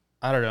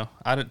 I don't know.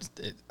 I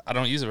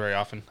don't use it very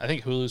often. I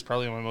think Hulu's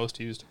probably my most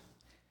used.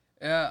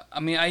 Yeah, I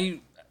mean,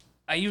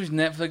 I use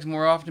Netflix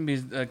more often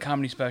because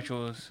comedy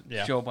specials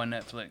show up on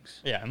Netflix.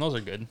 Yeah, and those are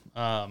good.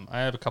 I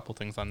have a couple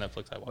things on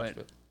Netflix I watch,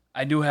 but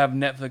I do have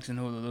Netflix and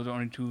Hulu. Those are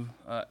only 2.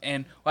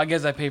 And well, I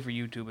guess I pay for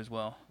YouTube as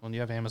well. well, you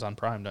have Amazon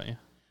Prime, don't you?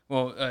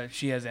 Well,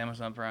 she has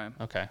Amazon Prime.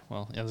 Okay.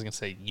 Well, I was gonna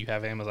say you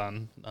have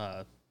Amazon.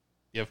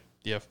 You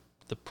have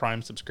the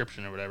Prime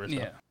subscription or whatever. So.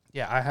 Yeah.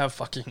 Yeah, I have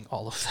fucking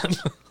all of them.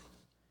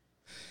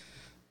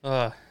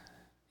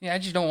 Yeah, I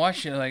just don't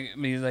watch it. Like, I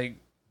mean, like,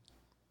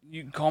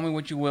 you can call me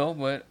what you will,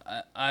 but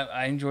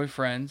I enjoy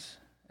Friends.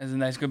 As a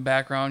nice, good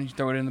background. You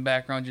throw it in the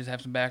background, just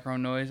have some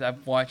background noise.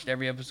 I've watched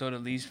every episode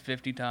at least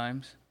 50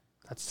 times.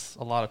 That's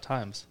a lot of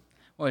times.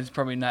 Well, it's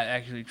probably not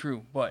actually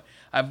true, but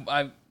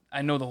I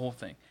know the whole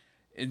thing.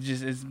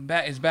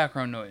 It's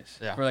background noise.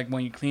 Yeah. For like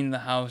when you clean the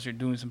house or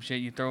doing some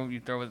shit, you throw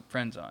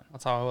Friends on.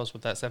 That's how I was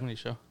with that 70s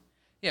show.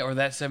 Yeah, or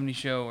that 70s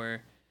show or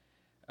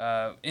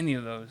any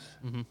of those.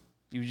 Mm-hmm.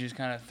 You just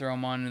kind of throw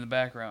them on in the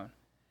background.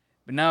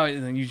 But now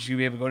you should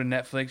be able to go to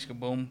Netflix, go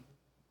boom,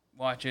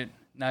 watch it.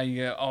 Now you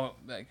get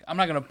I'm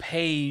not gonna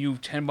pay you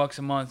 $10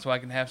 a month so I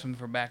can have something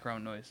for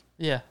background noise.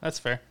 Yeah, that's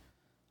fair.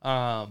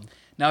 Now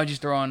I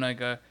just throw on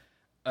like a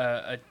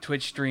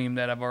Twitch stream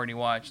that I've already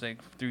watched, like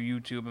through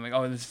YouTube. I'm like,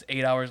 oh, this is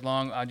 8 hours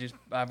long.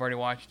 I've already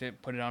watched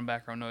it. Put it on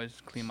background noise,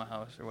 clean my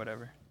house or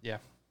whatever. Yeah.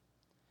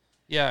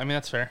 Yeah, I mean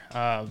that's fair.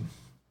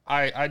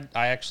 I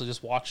actually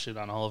just watched it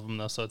on all of them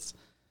though, so it's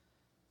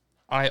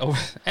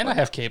and I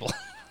have cable.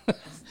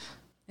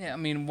 Yeah, I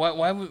mean,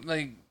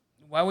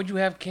 why would you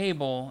have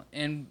cable?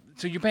 And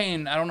so you're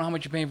paying, I don't know how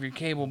much you're paying for your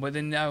cable, but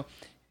then now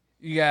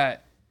you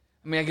got,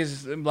 I mean, I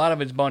guess a lot of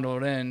it's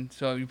bundled in,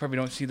 so you probably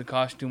don't see the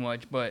cost too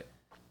much, but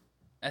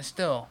that's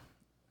still,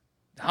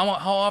 how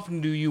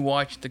often do you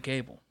watch the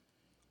cable?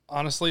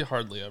 Honestly,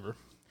 hardly ever.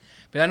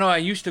 But I know I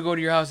used to go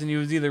to your house and it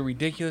was either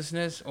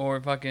ridiculousness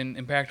or fucking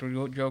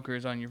Impractical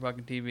Jokers on your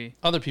fucking TV.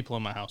 Other people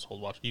in my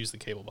household use the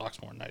cable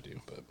box more than I do,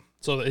 but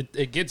so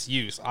it gets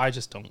used. I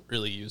just don't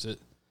really use it,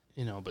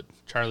 but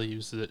Charlie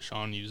uses it.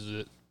 Sean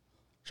uses it.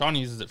 Sean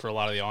uses it for a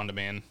lot of the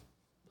on-demand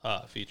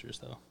features,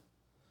 though.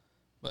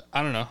 But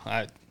I don't know.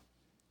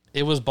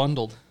 It was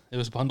bundled. It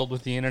was bundled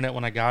with the internet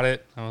when I got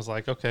it. I was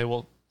like, okay,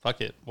 well,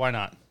 fuck it. Why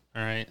not?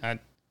 All right.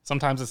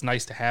 Sometimes it's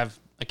nice to have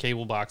a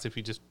cable box if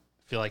you just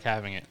feel like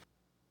having it.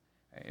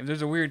 If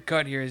there's a weird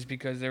cut here, it's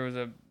because there was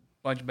a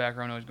bunch of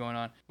background noise going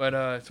on.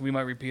 But so we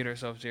might repeat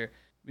ourselves here.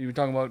 We were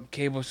talking about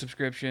cable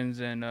subscriptions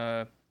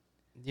and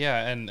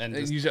yeah, and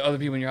just, use other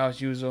people in your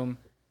house use them.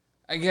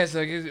 I guess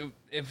like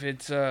if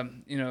it's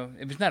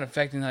if it's not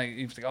affecting like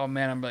it's like, oh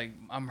man,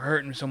 I'm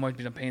hurting so much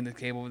because I'm paying the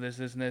cable with this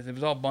and this. If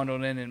it's all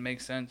bundled in and it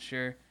makes sense,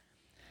 sure.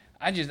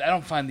 I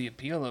don't find the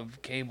appeal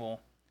of cable.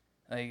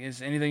 Like,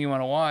 it's anything you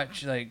want to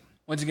watch. Like,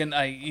 once again,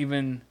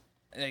 even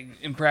like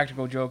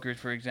Impractical Jokers,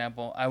 for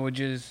example, I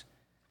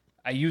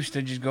used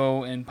to just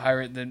go and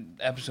pirate the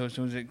episode as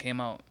soon as it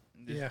came out.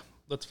 Yeah,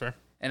 that's fair.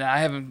 And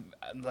I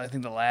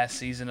think the last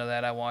season of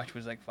that I watched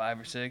was like 5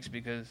 or 6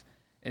 because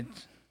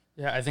it's...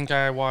 Yeah, I think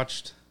I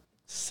watched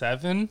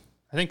 7.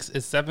 I think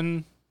it's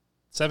 7.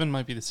 7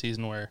 might be the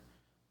season where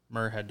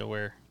Murr had to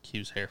wear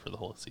Q's hair for the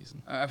whole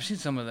season. I've seen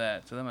some of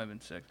that, so that might have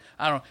been 6.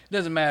 I don't know. It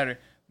doesn't matter.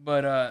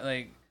 But,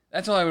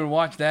 that's all I would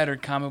watch, that or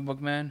Comic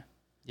Book Man.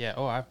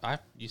 Yeah, I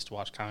used to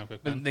watch Comic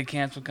Book Man. But they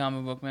canceled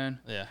Comic Book Man.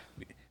 Yeah.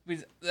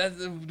 Because that's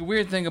the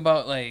weird thing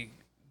about, like,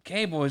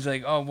 cable is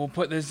like, oh, we'll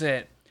put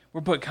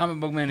Comic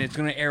Book Man, it's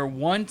going to air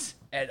once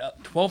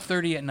at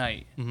 12:30 at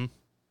night. Mm-hmm.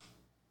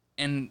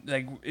 And,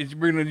 like,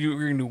 we're going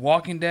to do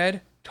Walking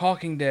Dead,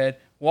 Talking Dead,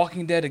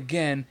 Walking Dead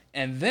again,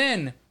 and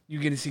then you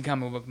get to see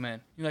Comic Book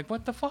Man. You're like,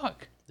 what the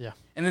fuck? Yeah.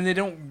 And then they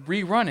don't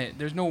rerun it.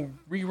 There's no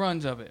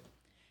reruns of it.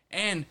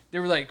 And they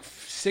were like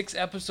 4 to 6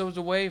 episodes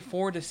away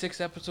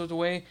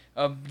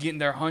of getting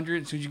their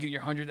 100. As soon as you get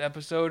your 100th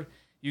episode,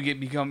 you can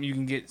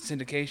get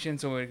syndication,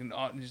 so it can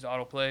just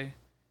autoplay.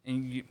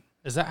 And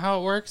is that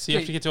how it works? You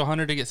have to get to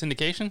 100 to get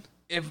syndication?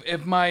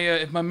 If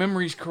my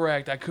memory's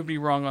correct, I could be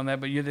wrong on that,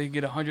 but you have to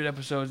get 100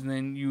 episodes and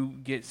then you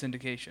get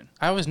syndication.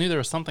 I always knew there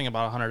was something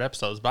about 100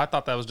 episodes, but I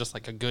thought that was just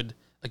like a good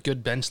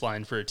bench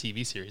line for a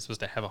TV series was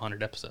to have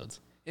 100 episodes.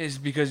 It's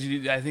because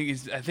I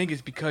think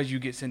it's because you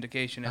get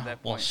syndication at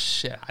that point. Well,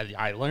 shit,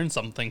 I learned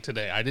something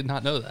today. I did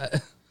not know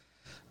that.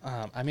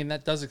 I mean,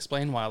 that does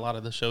explain why a lot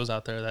of the shows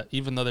out there that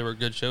even though they were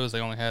good shows, they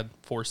only had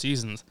 4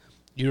 seasons.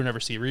 You don't ever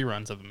see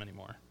reruns of them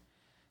anymore.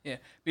 Yeah.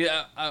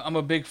 I'm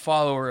a big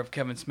follower of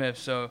Kevin Smith,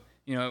 so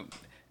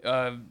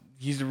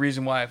he's the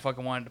reason why I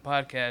fucking wanted the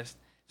podcast.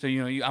 So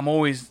I'm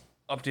always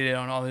updated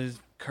on all his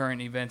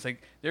current events.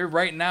 Like they're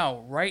right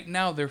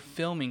now they're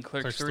filming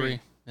Clerks 3.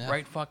 Yeah.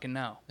 Right fucking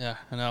now. Yeah,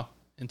 I know.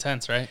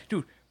 Intense, right?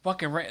 Dude,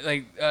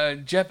 fucking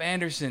Jeff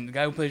Anderson, the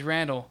guy who plays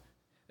Randall.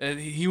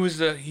 He was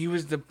the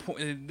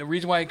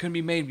reason why it couldn't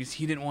be made because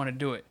he didn't want to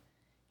do it.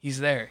 He's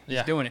there.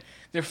 He's doing it.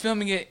 They're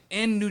filming it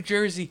in New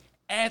Jersey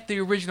at the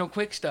original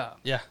Quick Stop.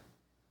 Yeah.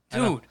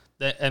 Dude.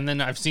 And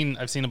then I've seen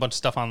a bunch of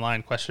stuff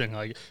online questioning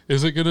like,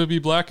 is it gonna be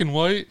black and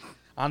white?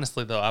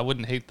 Honestly, though, I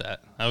wouldn't hate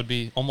that. That would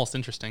be almost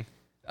interesting.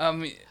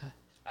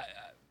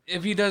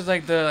 If he does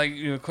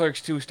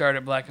Clerks 2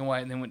 started black and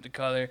white and then went to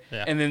color,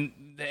 and then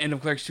the end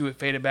of Clerks 2 it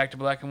faded back to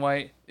black and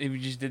white, if he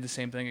just did the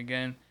same thing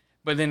again.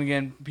 But then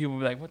again, people would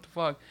be like, what the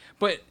fuck?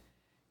 But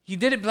He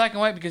did it black and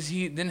white because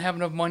he didn't have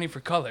enough money for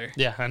color.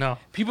 Yeah, I know.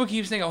 People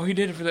keep saying, "Oh, he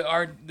did it for the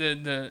art,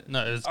 the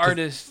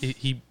artist."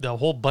 He the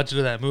whole budget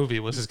of that movie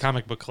was his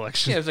comic book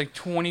collection. Yeah, it was like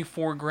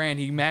 $24,000.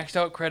 He maxed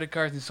out credit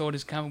cards and sold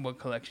his comic book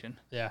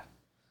collection. Yeah.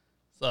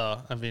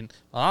 So I mean,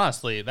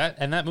 honestly,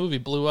 that movie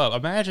blew up.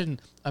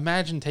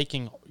 Imagine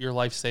taking your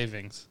life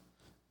savings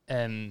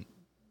and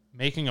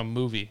making a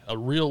movie, a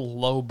real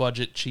low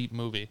budget, cheap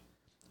movie,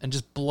 and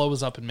just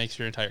blows up and makes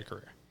your entire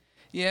career.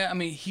 Yeah, I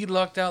mean, he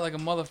lucked out like a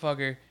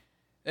motherfucker.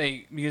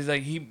 Because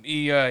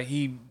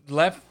he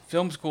left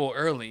film school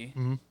early,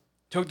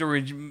 took the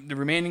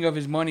remaining of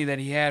his money that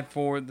he had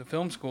for the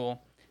film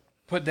school,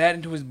 put that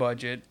into his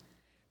budget,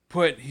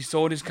 he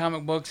sold his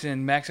comic books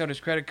and maxed out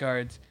his credit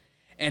cards,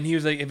 and he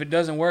was like, if it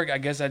doesn't work, I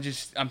guess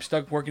I'm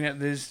stuck working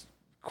at this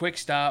quick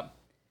stop,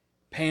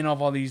 paying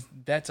off all these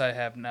debts I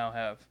have.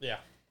 Yeah.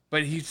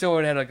 But he still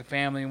had like a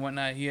family and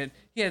whatnot. He had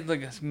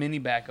like a mini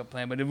backup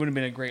plan, but it would have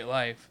been a great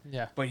life.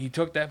 Yeah. But he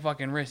took that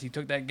fucking risk. He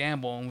took that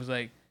gamble and was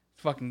like,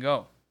 fucking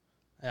go.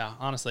 Yeah,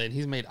 honestly, and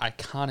he's made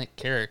iconic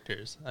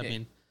characters. I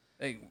mean,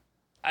 I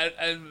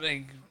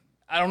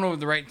don't know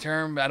the right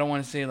term, but I don't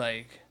want to say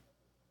like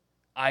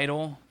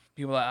idol.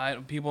 I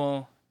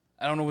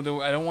don't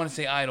know I don't want to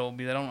say idol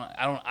because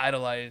I don't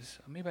idolize.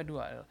 Maybe I do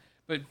idol,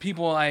 but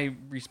people I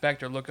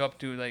respect or look up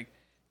to, like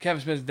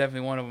Kevin Smith is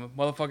definitely one of them.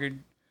 Motherfucker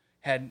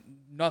had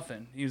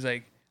nothing. He was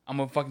like, I'm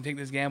gonna fucking take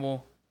this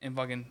gamble and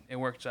fucking it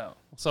works out.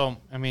 So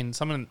I mean,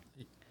 someone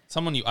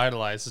you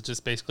idolize is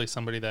just basically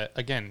somebody that,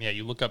 again, yeah,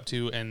 you look up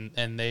to,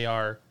 and they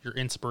are your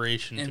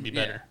inspiration to be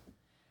better.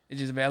 It's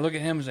just, I look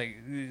at him, it's like,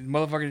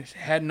 motherfucker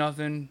had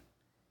nothing,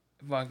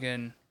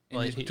 fucking,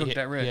 and just took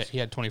that risk. He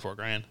had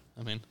 $24,000.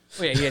 I mean.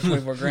 Oh yeah, he had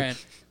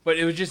 $24,000. But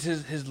it was just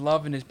his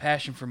love and his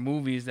passion for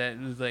movies that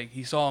was like,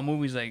 he saw a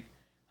movie, he's like,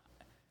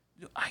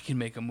 I can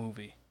make a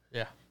movie.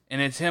 Yeah. And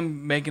it's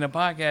him making a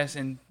podcast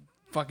and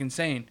fucking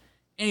saying,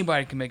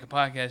 anybody can make a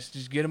podcast.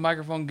 Just get a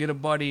microphone, get a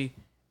buddy,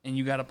 and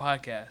you got a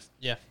podcast.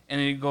 Yeah. And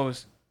then he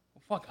goes,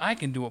 well, fuck, I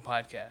can do a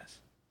podcast.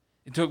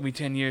 It took me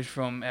 10 years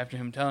from after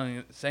him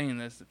saying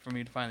this for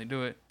me to finally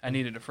do it. I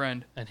needed a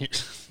friend. And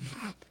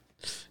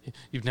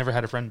you've never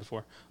had a friend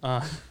before.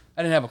 I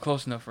didn't have a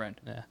close enough friend.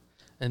 Yeah.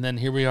 And then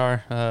here we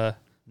are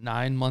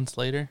 9 months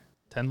later,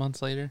 10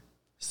 months later,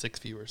 6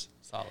 viewers.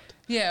 Solid.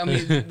 Yeah, I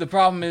mean, the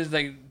problem is,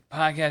 like,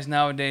 podcasts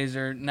nowadays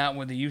are not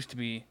what they used to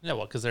be. Yeah,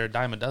 well, because they're a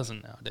dime a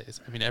dozen nowadays.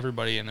 I mean,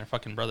 everybody and their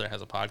fucking brother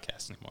has a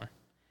podcast anymore.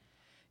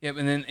 Yep,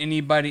 and then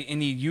any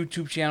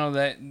YouTube channel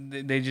that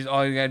they just,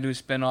 all you gotta do is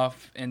spin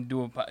off and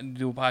do a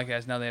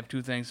podcast. Now they have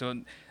two things,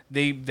 so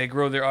they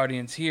grow their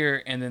audience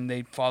here, and then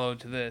they follow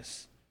to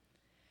this.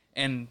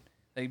 And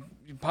like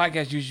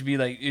podcasts used to be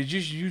like, it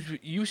just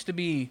used to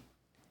be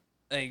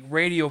like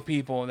radio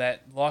people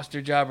that lost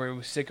their job or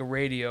was sick of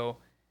radio,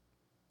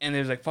 and they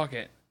was like, fuck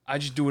it, I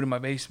just do it in my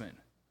basement.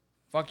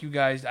 Fuck you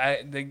guys,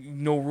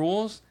 no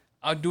rules.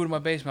 I'll do it in my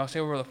basement. I'll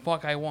say whatever the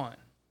fuck I want.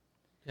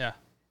 Yeah.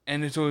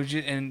 And so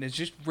it's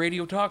just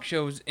radio talk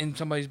shows in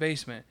somebody's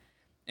basement.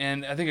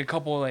 And I think a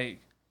couple like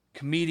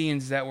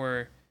comedians that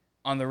were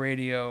on the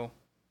radio,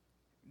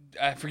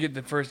 I forget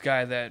the first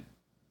guy that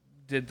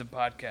did the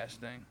podcast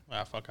thing.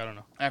 Ah, fuck, I don't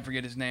know. I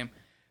forget his name.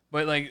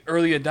 But like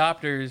early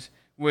adopters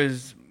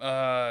was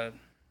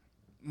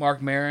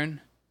Mark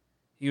Maron.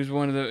 He was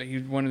one of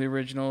the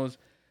originals.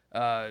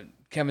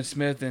 Kevin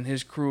Smith and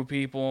his crew of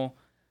people,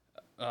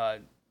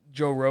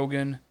 Joe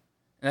Rogan.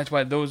 And that's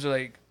why those are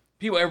like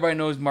people. Everybody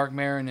knows Mark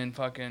Maron and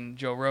fucking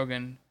Joe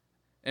Rogan,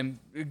 and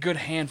a good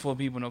handful of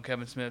people know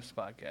Kevin Smith's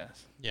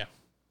podcast. Yeah.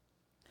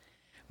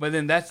 But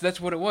then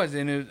that's what it was.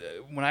 And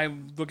when I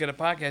look at a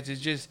podcast,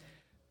 it's just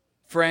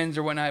friends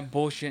or whatnot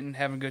bullshitting,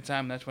 having a good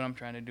time. That's what I'm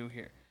trying to do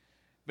here.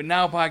 But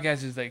now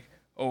podcast is like,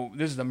 oh,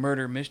 this is the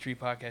murder mystery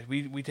podcast.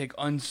 We take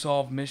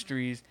unsolved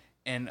mysteries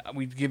and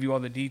we give you all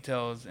the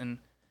details. And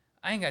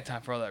I ain't got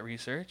time for all that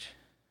research.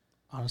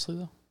 Honestly,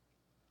 though,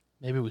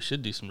 maybe we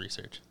should do some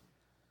research.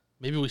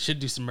 Maybe we should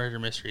do some murder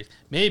mysteries.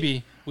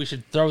 Maybe we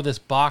should throw this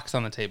box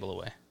on the table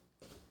away.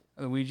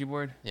 The Ouija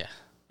board? Yeah.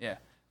 Yeah.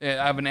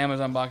 I have an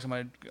Amazon box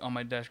on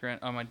my desk,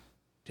 on my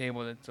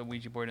table that's a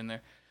Ouija board in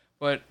there.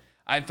 But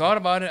I thought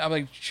about it. I'm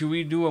like, should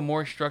we do a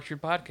more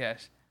structured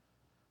podcast?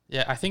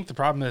 Yeah, I think the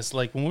problem is,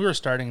 like, when we were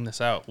starting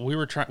this out, we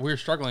were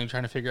struggling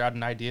trying to figure out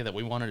an idea that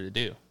we wanted to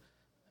do.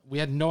 We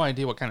had no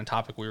idea what kind of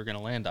topic we were going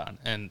to land on.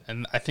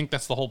 And I think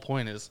that's the whole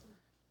point is,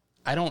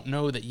 I don't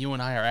know that you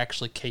and I are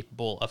actually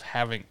capable of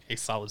having a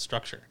solid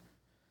structure.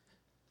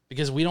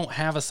 Because we don't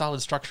have a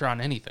solid structure on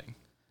anything.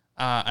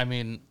 I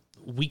mean,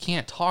 we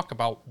can't talk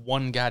about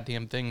one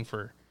goddamn thing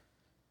for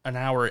an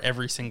hour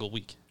every single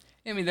week.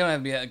 I mean, they don't have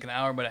to be like an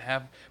hour, but a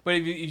half. But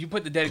if you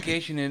put the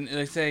dedication in,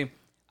 let's say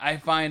I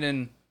find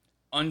an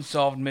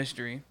unsolved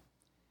mystery,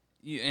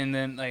 and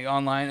then like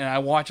online, and I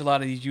watch a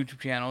lot of these YouTube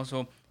channels,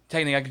 so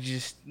technically I could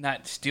just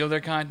not steal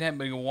their content,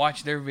 but go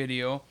watch their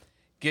video,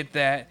 get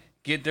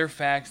their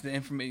facts, the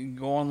information,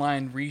 go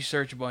online,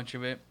 research a bunch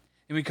of it,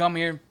 and we come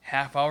here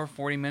half hour,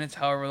 40 minutes,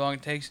 however long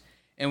it takes,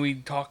 and we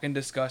talk and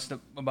discuss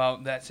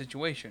about that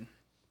situation.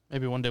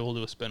 Maybe one day we'll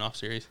do a spin-off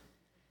series.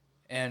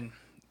 And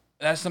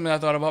that's something I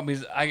thought about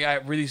because I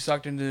got really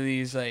sucked into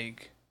these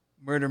like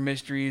murder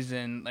mysteries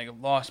and like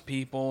lost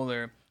people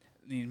or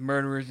these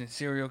murderers and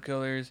serial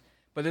killers.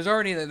 But there's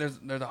already there's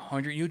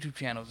 100 YouTube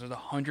channels. There's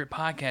 100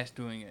 podcasts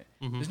doing it.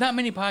 Mm-hmm. There's not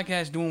many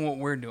podcasts doing what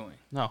we're doing.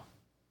 No,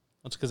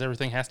 that's because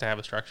everything has to have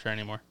a structure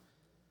anymore.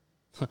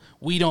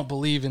 We don't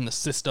believe in the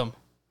system.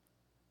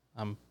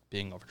 I'm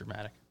being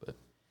overdramatic,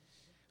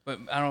 but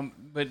I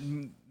don't. But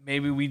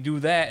maybe we do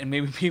that, and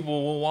maybe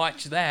people will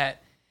watch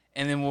that,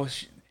 and then we'll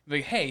be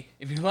like, hey,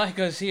 if you like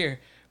us here,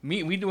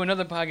 we do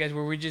another podcast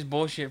where we just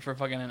bullshit for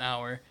fucking an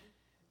hour,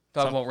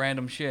 talk about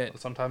random shit.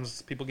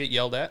 Sometimes people get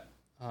yelled at,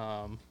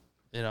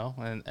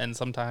 and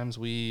sometimes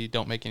we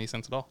don't make any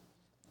sense at all.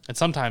 And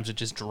sometimes it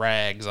just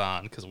drags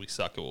on because we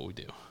suck at what we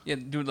do. Yeah,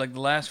 dude, like the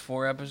last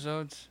 4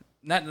 episodes,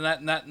 not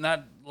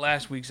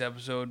last week's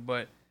episode,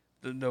 but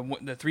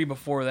the 3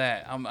 before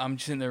that. I'm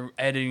sitting there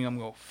editing. I'm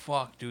go,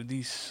 fuck, dude,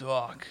 these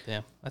suck.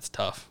 Damn, that's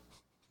tough.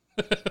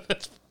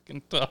 That's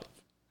fucking tough.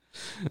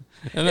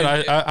 And then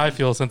I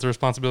feel a sense of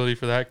responsibility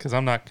for that because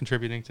I'm not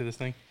contributing to this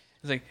thing.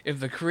 It's like, if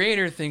the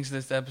creator thinks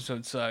this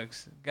episode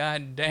sucks,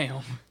 god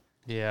damn.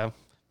 Yeah.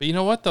 But you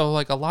know what, though?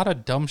 Like, a lot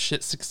of dumb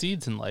shit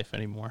succeeds in life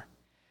anymore.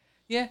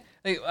 Yeah.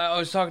 Like, I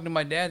was talking to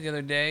my dad the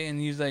other day, and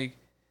he's like,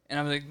 and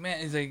I was like,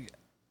 man, he's like,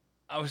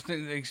 I was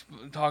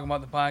talking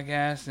about the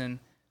podcast, and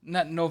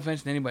no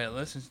offense to anybody that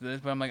listens to this,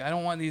 but I'm like, I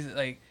don't want these,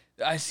 like,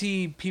 I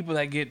see people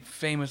that get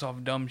famous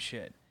off dumb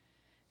shit.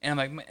 And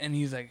I'm like, and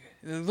he's like,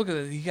 look at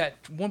this. He got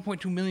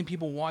 1.2 million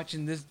people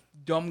watching this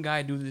dumb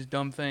guy do this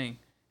dumb thing.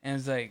 And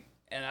it's like,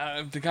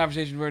 the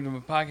conversation we're in the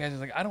podcast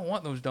is like, I don't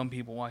want those dumb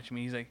people watching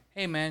me. He's like,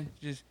 hey man,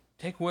 just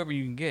take whoever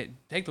you can get.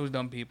 Take those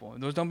dumb people. If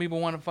those dumb people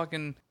want to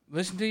fucking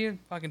listen to you,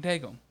 fucking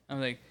take them.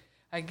 I'm like,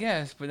 I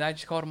guess, but I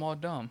just called them all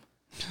dumb.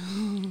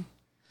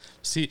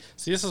 See,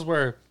 this is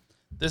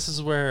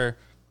where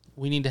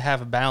we need to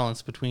have a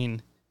balance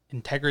between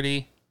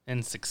integrity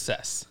and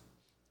success,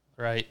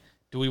 right?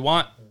 Do we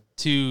want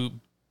to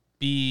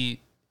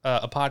be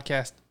a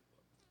podcast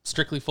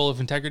strictly full of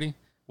integrity,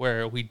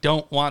 where we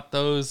don't want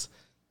those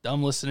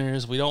dumb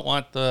listeners, we don't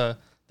want the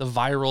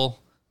viral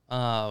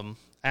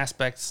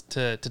aspects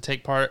to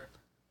take part,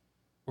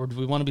 or do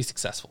we want to be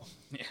successful?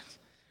 Yeah.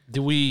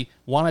 Do we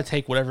want to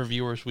take whatever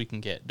viewers we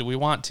can get? Do we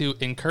want to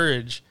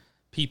encourage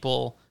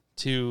people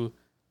to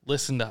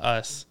listen to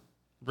us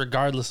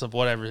regardless of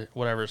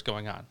whatever is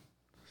going on?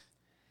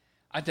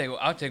 I'll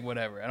take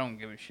whatever. I don't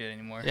give a shit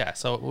anymore. Yeah,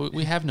 so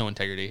we have no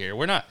integrity here.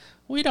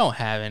 We don't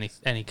have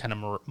any kind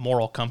of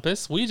moral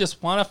compass. We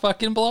just want to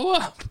fucking blow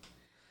up.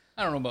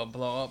 I don't know about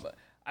blow up, but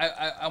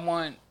I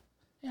want.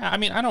 Yeah, I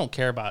mean, I don't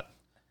care about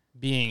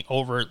being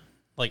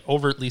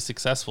overtly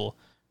successful,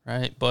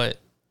 right? But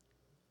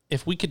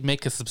if we could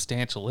make a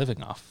substantial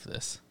living off of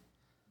this,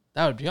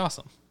 that would be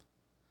awesome.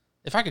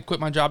 If I could quit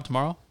my job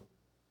tomorrow,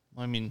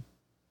 I mean,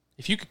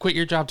 if you could quit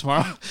your job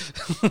tomorrow.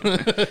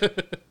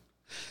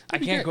 I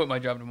can't quit my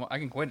job tomorrow. I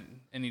can quit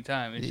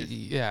anytime. It's just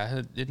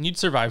yeah, and you'd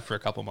survive for a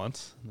couple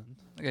months.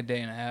 like a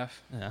day and a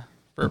half. Yeah,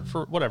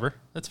 for whatever.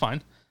 That's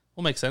fine.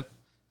 We'll make sense.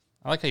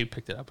 I like how you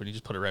picked it up and you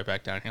just put it right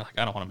back down. And you're like,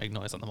 I don't want to make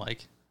noise on the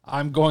mic.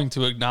 I'm going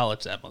to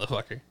acknowledge that,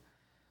 motherfucker.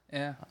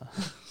 Yeah.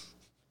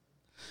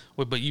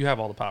 But you have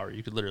all the power.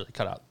 You could literally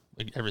cut out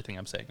everything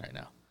I'm saying right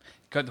now.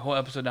 Cut the whole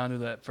episode down to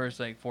that first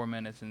 4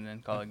 minutes and then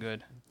call it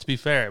good. To be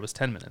fair, it was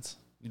 10 minutes.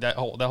 That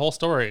whole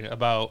story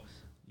about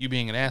you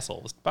being an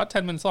asshole was about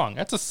 10 minutes long.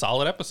 That's a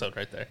solid episode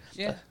right there.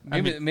 Yeah.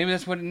 Maybe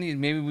that's what it needs.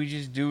 Maybe we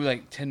just do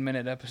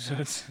 10-minute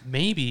episodes.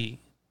 Maybe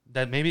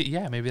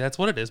that's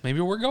what it is.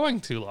 Maybe we're going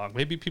too long.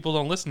 Maybe people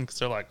don't listen because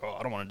they're like, oh,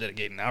 I don't want to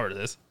dedicate an hour to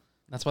this.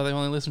 That's why they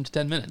only listen to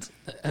 10 minutes.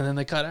 And then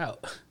they cut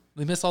out.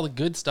 They miss all the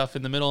good stuff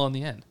in the middle and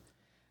the end.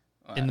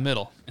 In the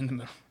middle.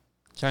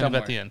 Kind of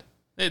at the end.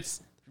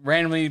 It's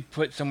randomly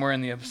put somewhere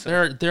in the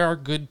episode. There are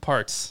good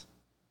parts.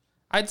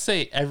 I'd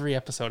say every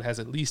episode has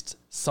at least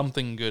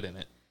something good in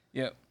it.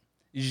 Yep.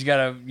 You just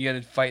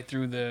gotta fight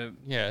through the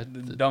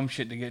dumb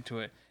shit to get to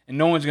it. And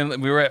no one's gonna.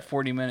 We were at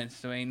 40 minutes,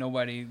 so ain't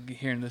nobody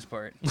hearing this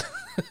part.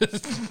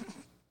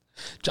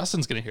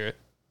 Justin's gonna hear it.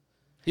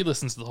 He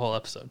listens to the whole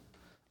episode.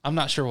 I'm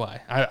not sure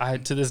why. I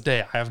to this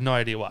day I have no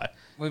idea why.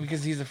 Well,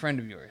 because he's a friend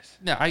of yours.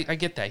 Yeah, I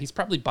get that. He's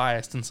probably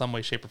biased in some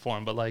way, shape, or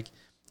form. But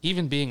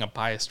even being a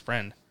biased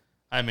friend,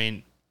 I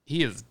mean,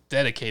 he is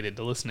dedicated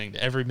to listening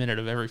to every minute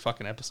of every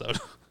fucking episode.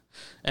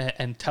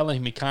 And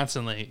telling me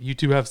constantly, you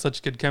two have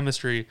such good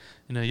chemistry.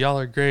 Y'all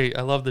are great.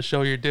 I love the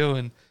show you're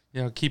doing.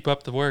 Keep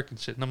up the work and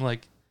shit. And I'm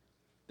like,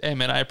 hey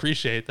man, I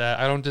appreciate that.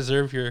 I don't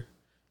deserve your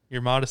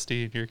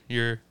modesty and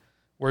your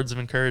words of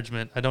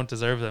encouragement. I don't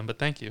deserve them, but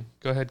thank you.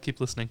 Go ahead,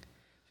 keep listening.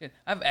 Shit,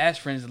 I've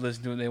asked friends to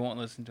listen to it. They won't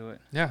listen to it.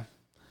 Yeah,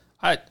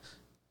 I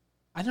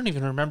don't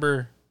even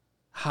remember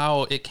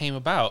how it came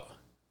about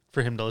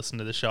for him to listen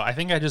to the show. I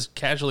think I just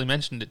casually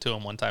mentioned it to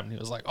him one time, and he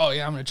was like, "Oh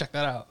yeah, I'm gonna check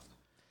that out."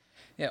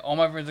 Yeah, all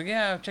my friends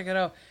yeah, check it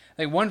out.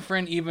 One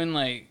friend even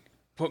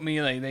put me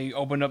they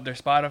opened up their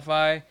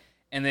Spotify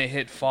and they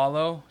hit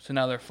follow, so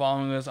now they're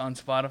following us on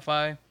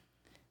Spotify,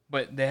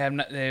 but they have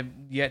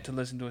yet to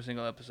listen to a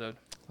single episode.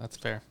 That's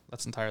fair.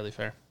 That's entirely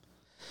fair.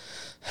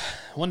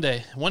 One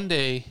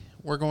day,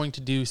 we're going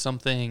to do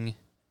something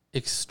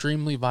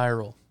extremely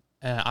viral.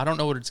 I don't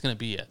know what it's going to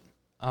be yet.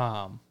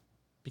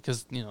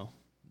 Because, I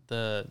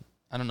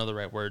don't know the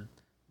right word,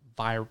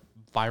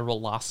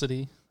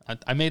 viralocity.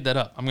 I made that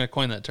up. I'm going to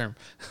coin that term.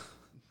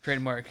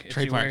 Trademark.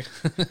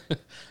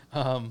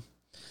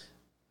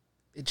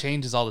 It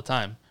changes all the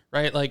time,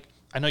 right? Like,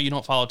 I know you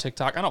don't follow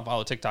TikTok. I don't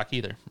follow TikTok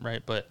either,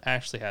 right? But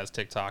Ashley has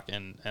TikTok,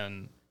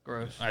 and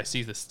Gross. I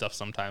see this stuff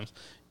sometimes.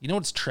 You know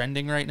what's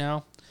trending right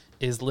now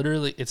is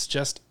literally, it's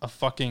just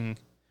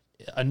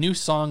a new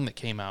song that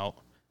came out,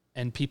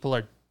 and people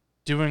are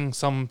doing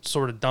some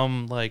sort of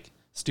dumb, like,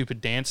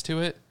 stupid dance to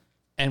it.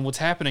 And what's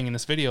happening in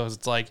this video is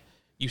it's like,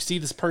 you see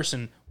this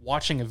person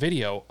watching a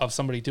video of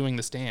somebody doing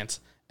this dance,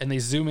 and they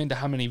zoom into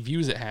how many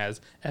views it has,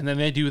 and then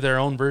they do their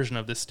own version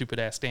of this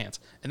stupid-ass dance.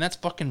 And that's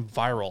fucking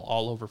viral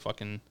all over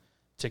fucking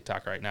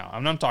TikTok right now.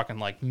 I'm talking,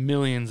 like,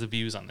 millions of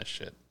views on this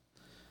shit.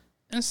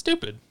 And it's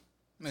stupid.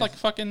 It's like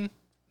fucking...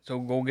 So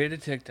go get a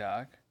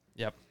TikTok.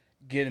 Yep.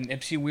 Get an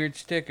Ipsy Weird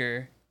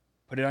sticker.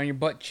 Put it on your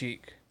butt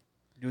cheek.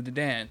 Do the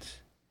dance.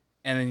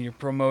 And then you're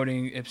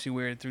promoting Ipsy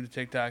Weird through the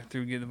TikTok,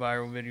 get the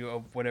viral video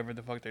of whatever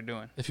the fuck they're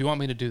doing. If you want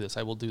me to do this,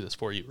 I will do this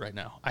for you right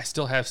now. I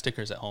still have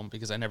stickers at home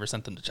because I never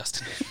sent them to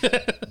Justin.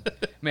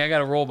 I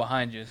got a roll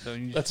behind you, so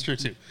That's true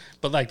too.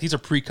 But like, these are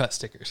pre-cut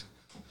stickers.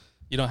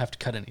 You don't have to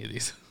cut any of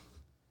these.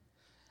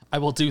 I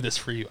will do this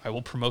for you. I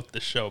will promote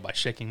this show by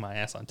shaking my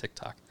ass on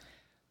TikTok.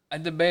 I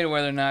debated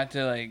whether or not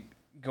to like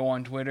go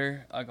on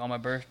Twitter like on my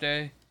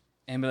birthday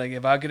and be like,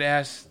 if I could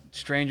ask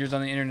strangers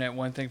on the internet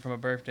one thing for my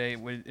birthday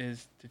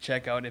is to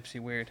check out Ipsy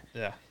Weird.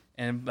 Yeah.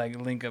 And like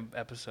link a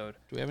episode.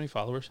 Do we have any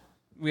followers?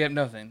 We have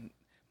nothing.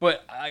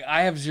 But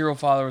I have 0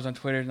 followers on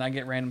Twitter, and I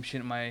get random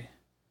shit in my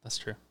That's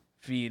true.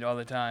 feed all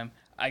the time.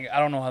 I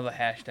don't know how the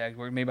hashtags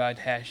work. Maybe I'd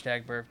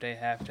hashtag birthday,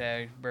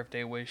 hashtag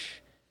birthday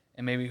wish,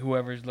 and maybe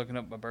whoever's looking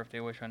up my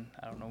birthday wish on,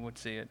 I don't know, would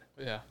see it.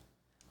 Yeah.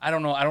 I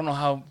don't know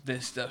how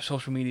this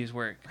social medias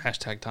work.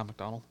 Hashtag Tom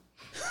McDonald.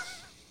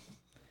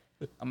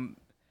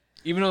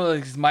 Even though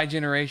like, my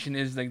generation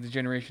is like the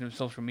generation of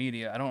social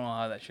media, I don't know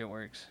how that shit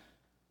works.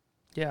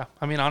 Yeah.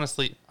 I mean,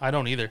 honestly, I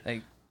don't either.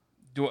 Like,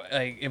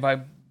 if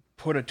I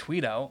put a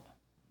tweet out,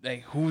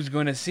 like, who's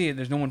going to see it?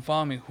 There's no one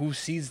following me. Who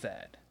sees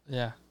that?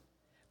 Yeah.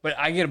 But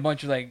I get a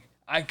bunch of, like,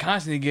 I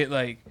constantly get,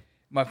 like,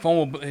 my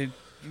phone will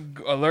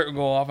alert will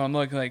go off, and I'm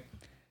looking, like,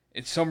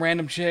 it's some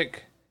random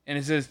chick, and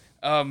it says,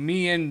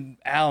 me and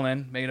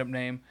Alan, made up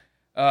name,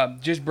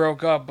 just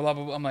broke up, blah,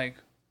 blah, blah. I'm like,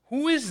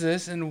 who is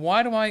this, and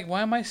why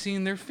am I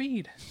seeing their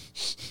feed?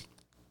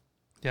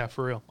 Yeah,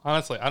 for real.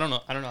 Honestly, I don't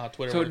know how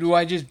Twitter works.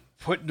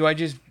 So do I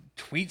just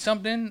tweet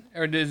something,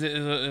 or is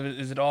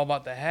it all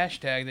about the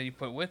hashtag that you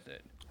put with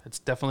it? It's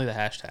definitely the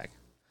hashtag,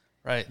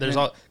 right? There's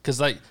all,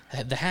 because like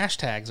the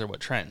hashtags are what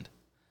trend,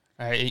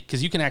 right?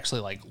 Because you can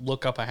actually like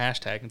look up a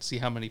hashtag and see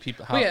how many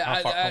people, how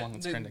long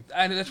it's trending.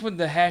 That's what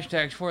the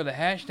hashtag's for. The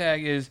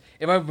hashtag is,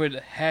 if I put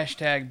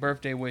hashtag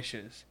birthday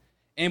wishes,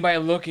 anybody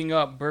looking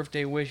up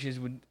birthday wishes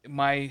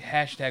my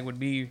hashtag would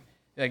be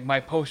like my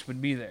post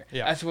would be there.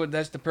 Yeah.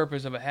 That's the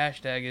purpose of a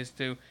hashtag, is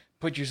to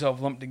put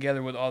yourself lumped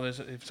together with all this.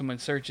 If someone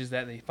searches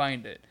that, they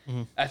find it.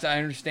 Mm-hmm. I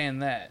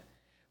understand that,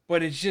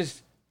 but it's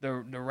just the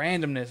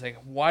randomness. Like,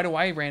 why do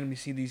I randomly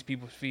see these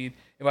people's feed?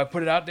 If I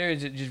put it out there,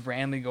 is it just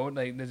randomly go?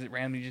 Like, does it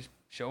randomly just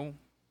show?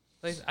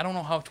 Like, I don't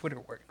know how Twitter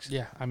works.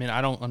 Yeah, I mean,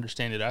 I don't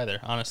understand it either.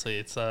 Honestly,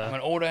 it's I'm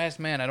an old ass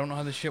man. I don't know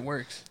how this shit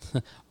works.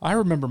 I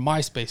remember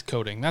MySpace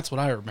coding. That's what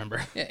I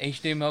remember. Yeah,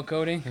 HTML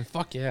coding. And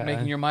fuck yeah,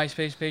 making your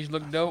MySpace page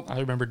look dope. I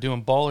remember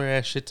doing baller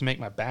ass shit to make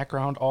my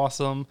background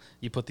awesome.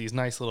 You put these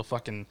nice little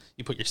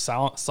you put your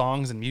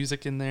songs and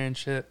music in there and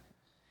shit.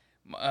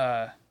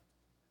 I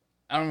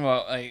don't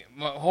know. Like,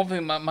 hopefully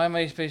my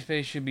MySpace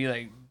page should be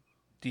like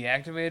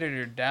deactivated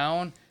or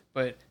down.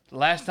 But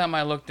last time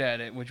I looked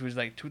at it, which was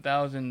like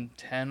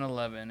 2010,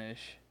 11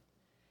 ish,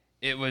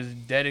 it was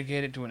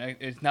dedicated to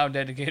it's now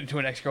dedicated to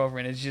an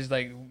ex-girlfriend. It's just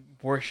like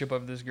worship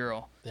of this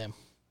girl. Damn,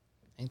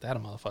 ain't that a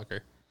motherfucker?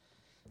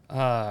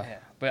 Yeah,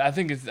 but I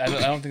think I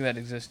don't think that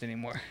exists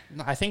anymore.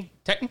 No, I think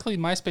technically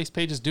MySpace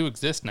pages do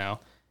exist now.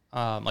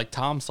 Like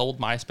Tom sold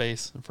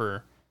MySpace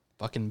for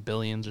fucking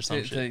billions or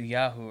some shit. To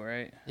Yahoo,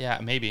 right? Yeah,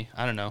 maybe.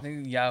 I don't know. I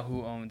think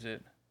Yahoo owns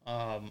it.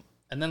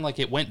 And then like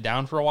it went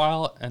down for a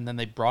while, and then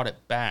they brought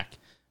it back,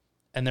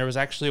 and there was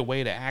actually a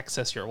way to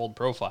access your old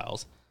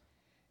profiles.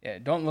 Yeah,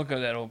 don't look at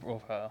that old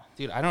profile,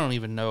 dude. I don't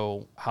even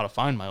know how to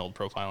find my old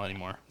profile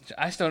anymore.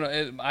 I still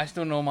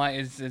know my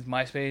is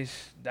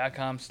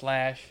MySpace.com/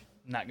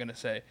 not gonna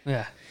say.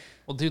 Yeah,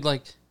 well, dude,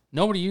 like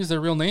nobody used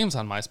their real names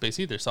on MySpace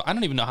either, so I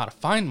don't even know how to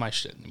find my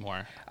shit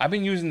anymore. I've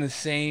been using the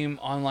same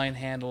online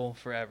handle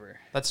forever.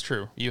 That's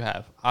true. You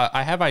have.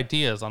 I have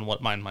ideas on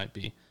what mine might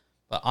be,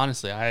 but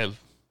honestly, I have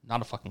not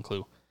a fucking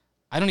clue.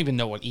 I don't even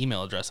know what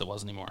email address it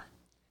was anymore.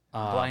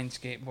 Blind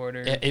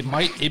skateboarder.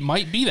 It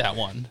might be that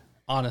one,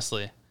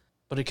 honestly,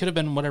 but it could have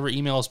been whatever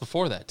email was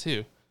before that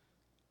too.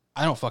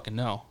 I don't fucking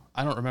know.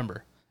 I don't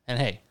remember. And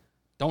hey,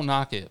 don't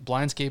knock it.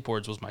 Blind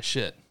skateboards was my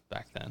shit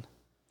back then.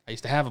 I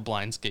used to have a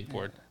blind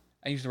skateboard.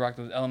 I used to rock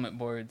those Element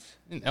boards.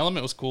 And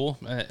Element was cool,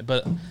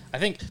 but I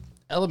think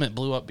Element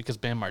blew up because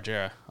Bam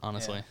Margera,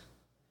 honestly.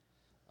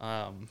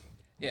 Yeah,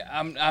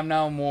 I'm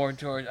now more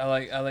towards I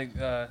like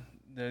the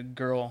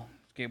Girl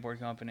skateboard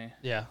company.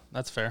 Yeah,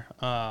 that's fair.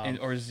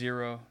 Or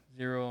Zero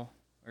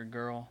or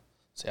Girl.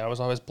 See, I was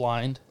always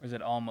blind. Or is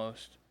it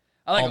Almost?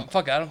 I like them.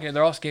 Fuck it, I don't care.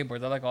 They're all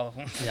skateboards. I like all of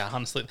them. Yeah,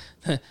 honestly,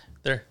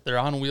 they're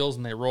on wheels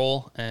and they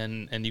roll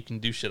and you can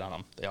do shit on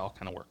them. They all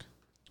kind of work.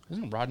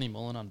 Isn't Rodney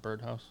Mullen on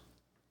Birdhouse?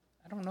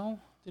 I don't know.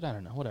 Dude, I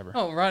don't know. Whatever.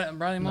 Oh,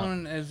 Rodney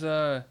Mullen is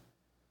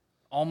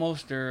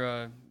Almost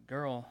or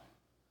Girl.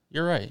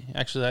 You're right.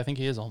 Actually, I think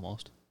he is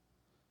Almost.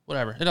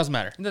 Whatever. It doesn't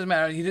matter. It doesn't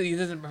matter. He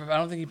doesn't. I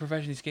don't think he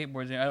professionally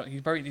skateboards.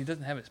 He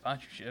doesn't have his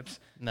sponsorships.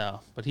 No,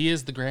 but he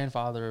is the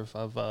grandfather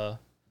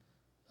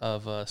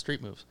of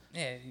street moves.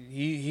 Yeah,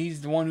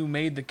 he's the one who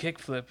made the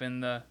kickflip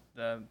and the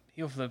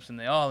heel flips and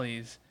the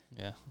ollies.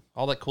 Yeah,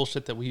 all that cool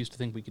shit that we used to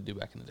think we could do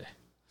back in the day.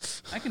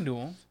 I can do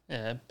them.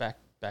 Yeah,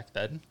 back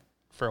then,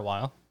 for a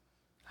while.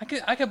 I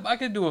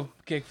could do a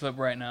kickflip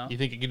right now. You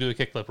think you could do a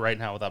kickflip right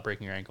now without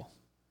breaking your ankle?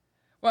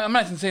 Well, I'm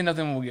not saying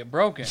nothing will get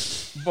broken,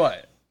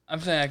 but I'm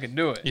saying I could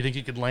do it. You think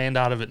you could land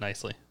out of it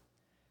nicely?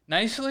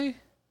 Nicely?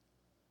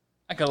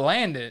 I could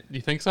land it. Do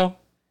you think so?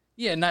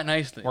 Yeah, not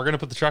nicely. We're gonna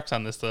put the trucks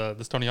on this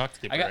Tony Hawk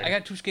skateboard. I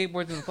got 2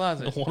 skateboards in the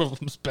closet. One of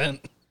them's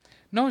bent.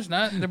 No, it's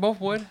not. They're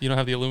both wood. You don't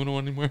have the aluminum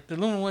one anymore? The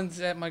aluminum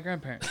one's at my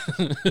grandparents'.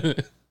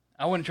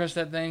 I wouldn't trust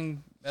that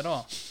thing at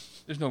all.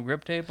 There's no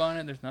grip tape on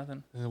it. There's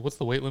nothing. What's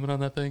the weight limit on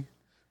that thing?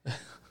 I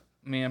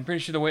mean, I'm pretty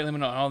sure the weight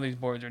limit on all these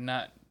boards are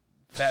not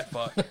fat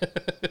fuck.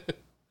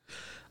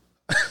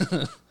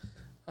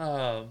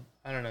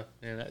 I don't know.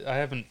 Man,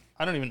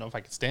 I don't even know if I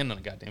could stand on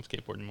a goddamn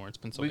skateboard anymore. It's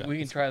been so. We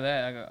can try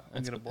that.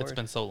 I'll get a board. It's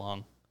been so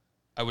long.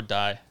 I would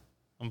die.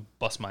 I'm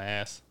bust my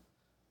ass.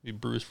 Be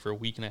bruised for a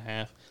week and a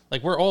half.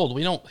 Like, we're old.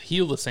 We don't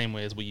heal the same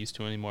way as we used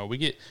to anymore.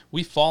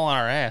 We fall on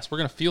our ass. We're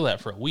gonna feel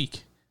that for a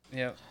week.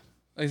 Yeah.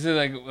 Like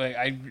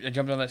I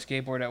jumped on that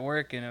skateboard at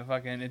work and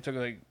it took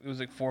it was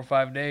like 4 or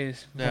 5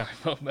 days before I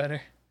felt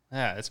better.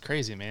 Yeah, it's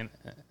crazy, man.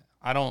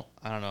 I don't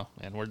know,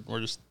 man. We're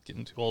just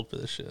getting too old for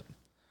this shit.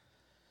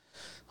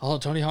 Although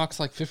Tony Hawk's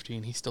like 50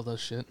 and he still does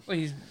shit. Well,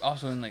 he's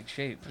also in like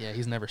shape. Yeah,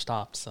 he's never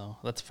stopped, so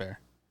that's fair.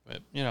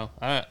 But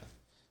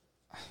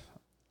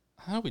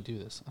how do we do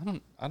this?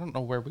 I don't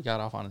know where we got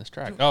off on this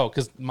track. Oh,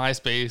 because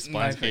MySpace,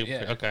 Blindscape.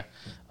 Yeah. Okay.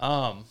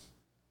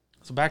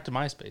 So back to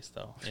MySpace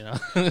though.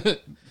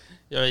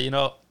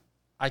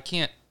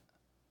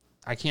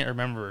 I can't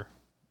remember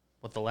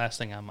what the last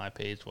thing on my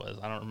page was.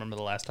 I don't remember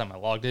the last time I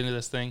logged into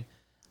this thing.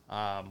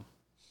 I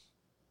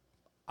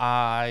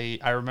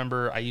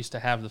remember I used to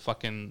have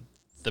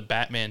the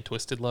Batman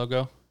Twisted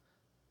logo.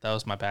 That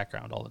was my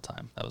background all the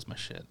time. That was my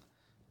shit.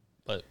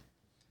 But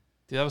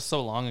dude, that was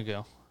so long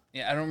ago.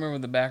 Yeah, I don't remember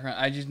the background.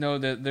 I just know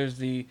that there's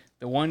the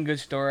one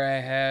good story I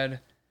had,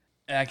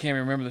 and I can't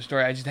remember the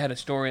story. I just had a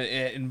story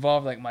that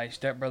involved like my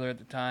stepbrother at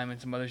the time and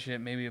some other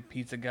shit, maybe a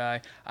pizza guy.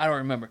 I don't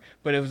remember,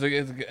 but it was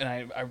and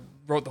I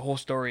wrote the whole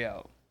story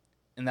out,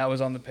 and that was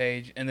on the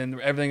page, and then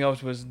everything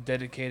else was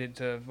dedicated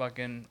to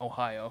fucking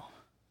Ohio.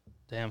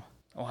 Damn.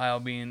 Ohio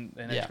being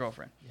an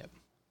ex-girlfriend. Yep.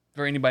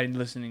 For anybody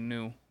listening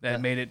new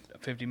that made it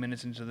 50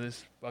 minutes into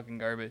this fucking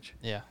garbage.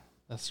 Yeah,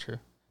 that's true.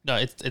 No,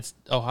 it's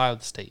Ohio,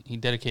 the state. He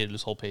dedicated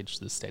his whole page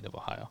to the state of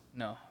Ohio.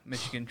 No,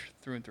 Michigan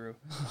through and through.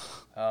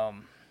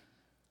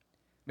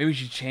 Maybe we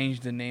should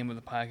change the name of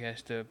the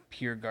podcast to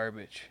Pure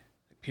Garbage.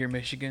 Pure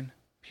Michigan,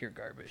 Pure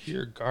Garbage.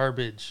 Pure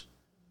Garbage.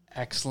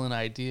 Excellent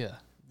idea.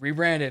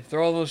 Rebrand it.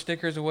 Throw all those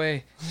stickers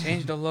away.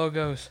 Change the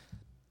logos.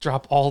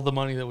 Drop all the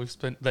money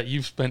that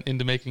you've spent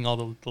into making all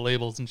the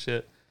labels and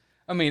shit.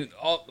 I mean,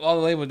 all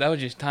the labels, that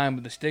was just time,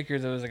 but the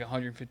stickers, it was like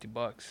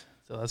 $150.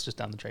 So that's just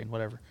down the drain.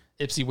 Whatever.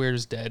 Ipsy Weird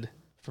is dead.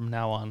 From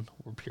now on,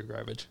 we're Pure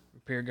Garbage.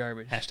 Pure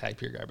Garbage. Hashtag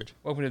Pure Garbage.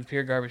 Welcome to the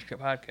Pure Garbage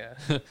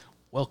podcast.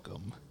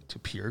 Welcome to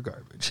Pure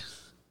Garbage.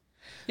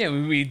 Yeah,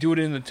 we do it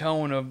in the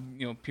tone of,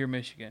 Pure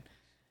Michigan.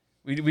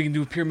 We can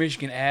do Pure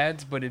Michigan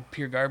ads, but it's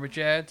Pure Garbage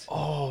ads.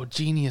 Oh,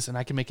 genius. And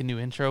I can make a new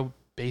intro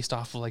based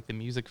off of like the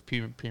music of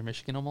Pure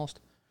Michigan almost.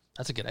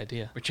 That's a good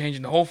idea. We're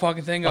changing the whole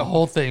fucking thing up. The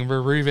whole thing.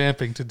 We're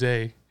revamping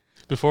today.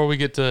 Before we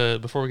get to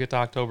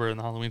October and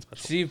the Halloween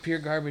special. See if Pure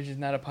Garbage is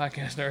not a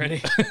podcast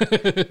already.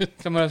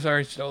 Someone else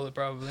already stole it,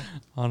 probably.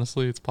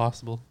 Honestly, it's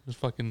possible. Just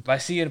fucking. If I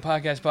see a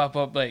podcast pop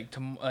up like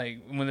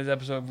when this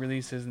episode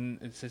releases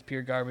and it says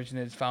Pure Garbage and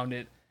it's found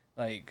it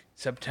like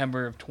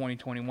September of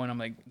 2021, I'm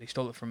like, they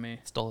stole it from me.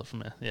 Stole it from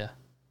me. Yeah,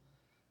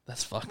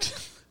 that's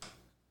fucked.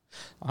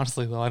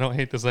 Honestly, though, I don't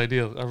hate this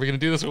idea. Are we gonna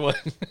do this or what?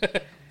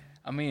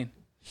 I mean,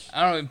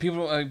 I don't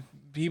know.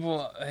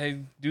 People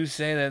do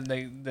say that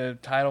the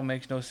title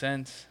makes no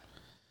sense.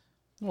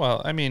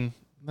 Well, I mean,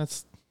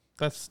 that's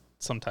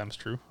sometimes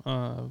true.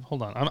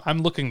 Hold on, I'm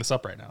looking this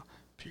up right now.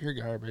 Pure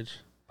Garbage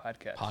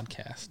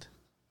podcast.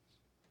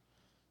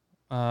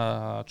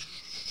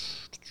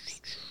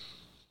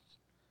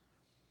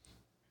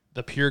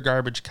 The Pure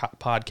Garbage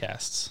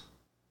podcasts.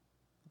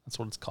 That's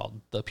what it's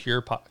called. The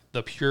Pure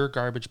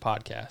Garbage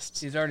podcasts.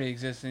 These already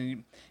exist,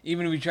 and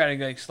even if we try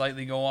to like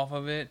slightly go off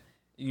of it,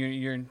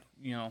 you're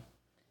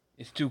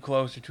it's too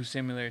close or too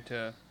similar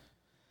to.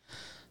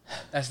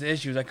 That's the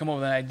issue. Is I come up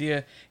with an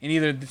idea, and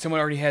either someone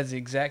already has the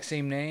exact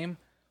same name,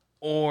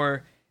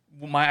 or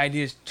my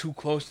idea is too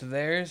close to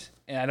theirs,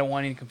 and I don't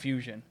want any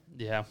confusion.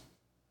 Yeah.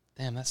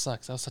 Damn, that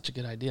sucks. That was such a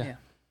good idea. Yeah.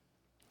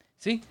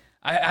 See,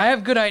 I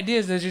have good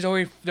ideas.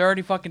 They're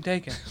already fucking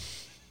taken.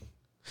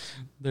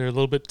 They're a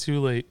little bit too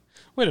late.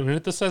 Wait a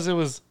minute. This says it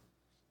was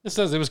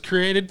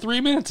created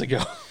 3 minutes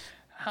ago.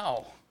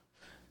 How?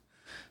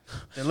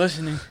 They're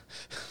listening.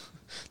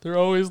 They're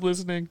always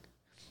listening.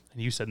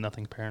 And you said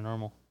nothing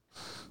paranormal.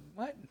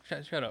 What?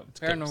 Shut up. It's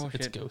Paranormal ghosts.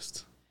 shit. It's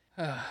ghosts.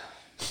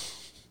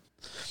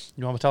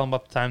 You want me to tell them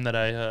about the time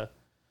that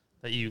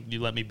that you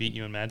let me beat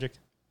you in Magic?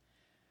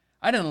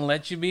 I didn't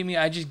let you beat me.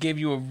 I just gave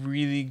you a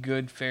really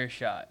good fair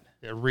shot.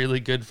 A really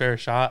good fair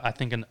shot. I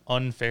think an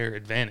unfair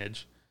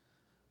advantage.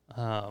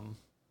 Well,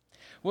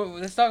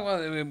 let's talk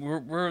about it.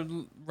 We're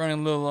running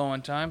a little low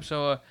on time,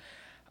 so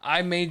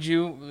I made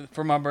you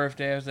for my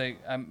birthday.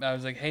 I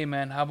was like, hey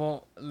man, how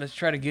about let's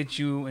try to get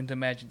you into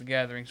Magic the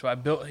Gathering. So I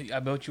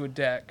built you a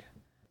deck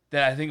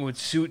that I think would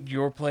suit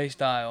your play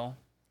style.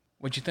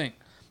 What you think?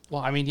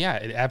 Well, I mean, yeah,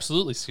 it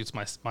absolutely suits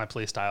my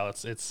play style.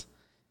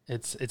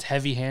 It's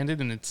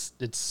heavy-handed and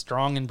it's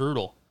strong and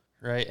brutal,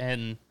 right?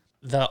 And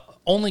the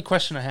only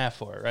question I have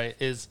for it, right,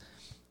 is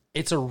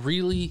it's a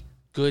really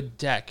good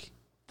deck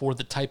for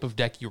the type of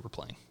deck you were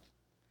playing,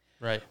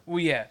 right? Well,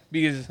 yeah,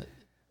 because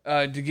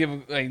to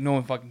give no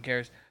one fucking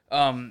cares.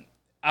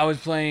 I was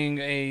playing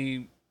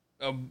a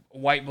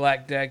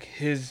white-black deck.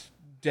 His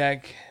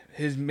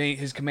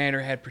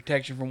commander had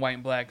protection from white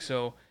and black,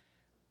 so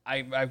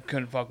I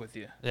couldn't fuck with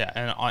you. Yeah,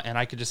 and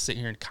I could just sit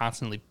here and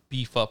constantly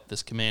beef up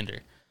this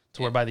commander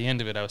to where by the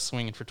end of it I was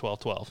swinging for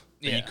 12/12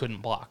 that you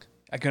couldn't block.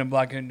 I couldn't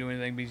block, couldn't do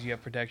anything because you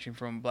have protection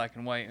from black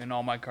and white, and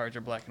all my cards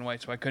are black and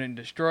white, so I couldn't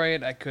destroy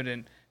it. I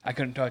couldn't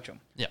touch them.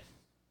 Yeah.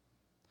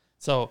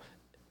 So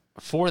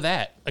for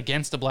that,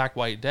 against a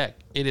black-white deck,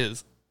 it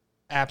is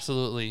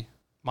absolutely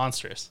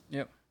monstrous.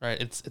 Yep.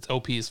 Right? It's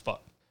OP as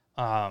fuck.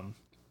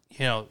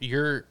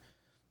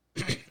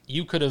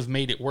 You could have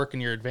made it work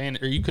in your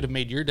advantage, or you could have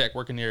made your deck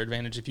work in your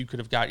advantage if you could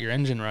have got your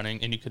engine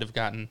running, and you could have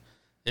gotten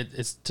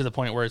it's to the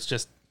point where it's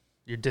just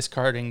you're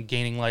discarding,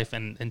 gaining life,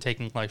 and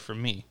taking life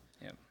from me.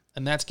 Yep.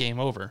 And that's game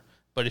over.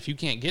 But if you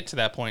can't get to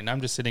that point, and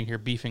I'm just sitting here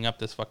beefing up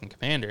this fucking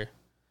commander,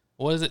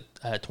 what is it?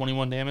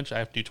 21 damage? I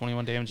have to do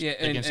 21 damage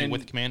against you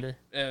with commander?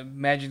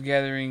 Magic the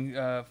Gathering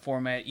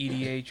format,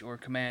 EDH or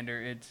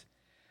commander,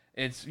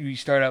 it's you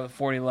start out with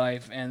 40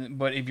 life,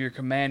 but if your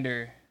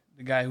commander,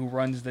 the guy who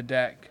runs the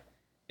deck,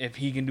 if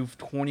he can do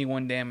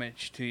 21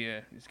 damage to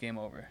you, it's game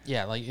over.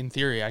 Yeah, like in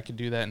theory, I could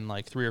do that in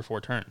like 3 or 4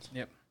 turns.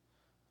 Yep.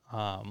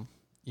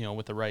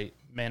 With the right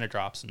mana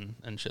drops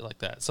and shit like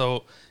that.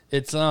 So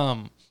it's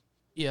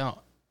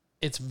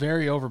it's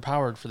very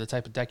overpowered for the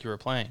type of deck you were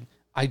playing.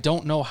 I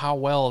don't know how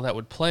well that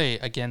would play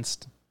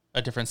against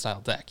a different style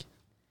deck.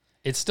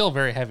 It's still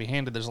very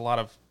heavy-handed. There's a lot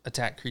of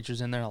attack creatures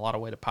in there, a lot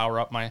of way to power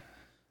up my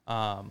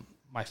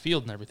my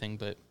field and everything,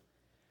 but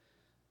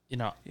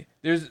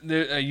there's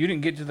you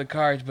didn't get to the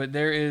cards, but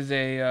there's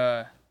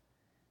a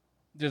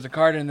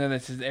card in there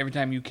that says every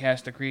time you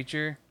cast a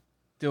creature,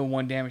 deal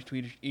 1 damage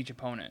to each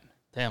opponent.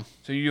 Damn.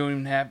 So you don't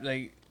even have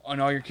on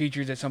all your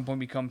creatures at some point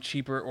become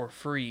cheaper or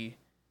free.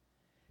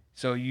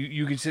 So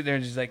you can sit there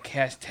and just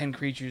cast 10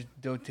 creatures,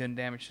 deal 10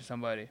 damage to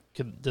somebody.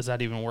 Does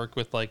that even work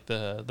with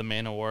the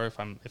mana war if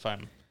I'm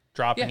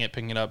dropping it,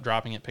 picking it up,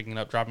 dropping it, picking it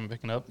up, dropping it,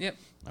 picking it up? Yep.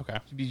 Okay.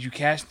 Because you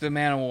cast the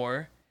mana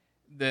war,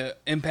 the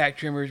impact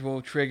trimmers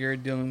will trigger,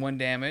 dealing 1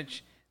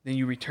 damage. Then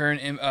you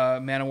return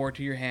mana war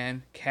to your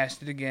hand,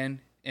 cast it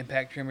again,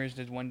 impact trimmers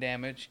does 1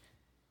 damage,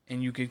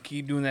 and you could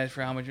keep doing that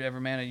for how much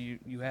ever mana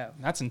you have.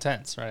 That's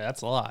intense, right?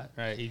 That's a lot,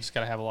 right? You just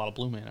gotta have a lot of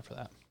blue mana for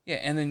that. Yeah,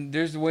 and then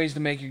there's ways to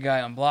make your guy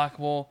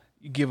unblockable.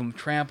 You give him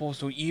trample,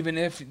 so even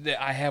if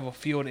I have a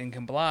field and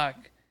can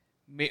block,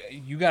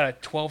 you got a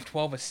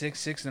 12-12, a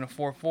 6-6, and a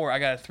 4-4. I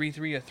got a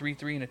 3-3, a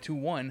 3-3, and a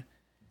 2-1.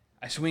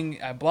 I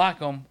swing, I block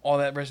them. All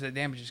that rest of that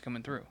damage is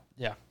coming through.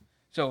 Yeah.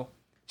 So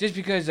just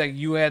because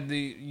you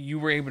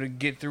were able to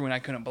get through and I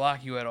couldn't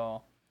block you at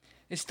all,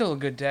 it's still a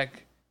good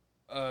deck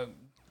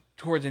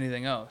towards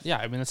anything else. Yeah,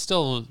 I mean it's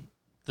still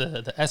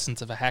the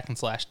essence of a hack and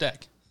slash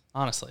deck,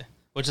 honestly,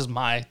 which is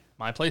my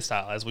play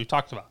style, as we've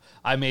talked about.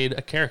 I made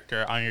a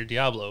character on your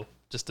Diablo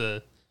just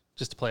to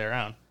play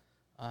around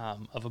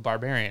of a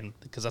barbarian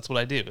because that's what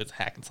I do. It's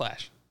hack and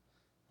slash.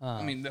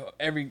 I mean, the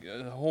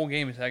whole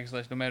game is hack and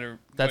slash, no matter.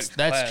 That's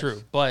class.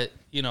 true, but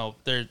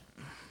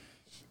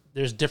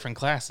there's different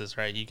classes,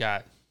 right? You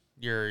got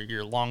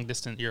your long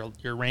distance,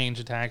 your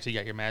range attacks, you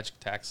got your magic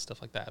attacks, stuff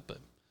like that. But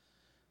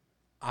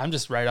I'm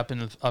just right up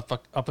in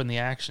the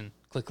action.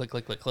 Click, click,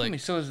 click, click, click. I mean,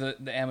 so is the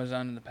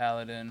Amazon and the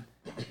Paladin.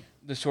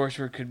 The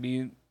sorcerer could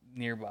be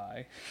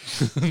nearby.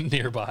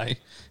 Nearby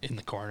in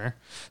the corner.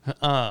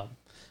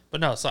 But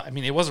no, so I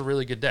mean, it was a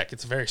really good deck.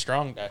 It's a very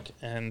strong deck,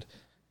 and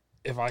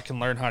if I can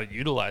learn how to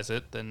utilize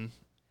it, then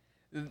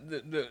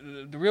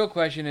the real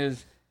question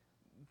is,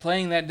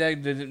 playing that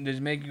deck does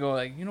it make you go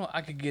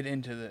I could get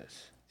into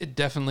this? It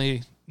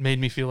definitely made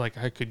me feel like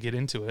I could get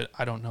into it.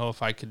 I don't know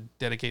if I could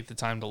dedicate the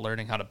time to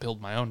learning how to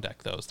build my own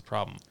deck, though, is the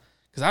problem.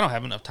 Because I don't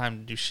have enough time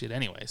to do shit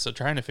anyway. So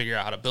trying to figure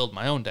out how to build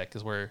my own deck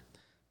is where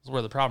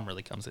the problem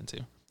really comes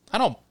into.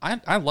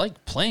 I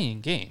like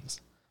playing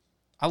games.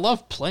 I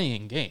love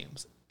playing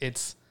games.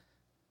 It's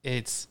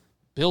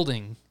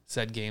building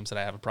said games that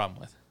I have a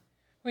problem with.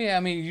 Well, yeah,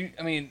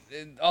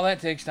 all that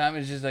takes time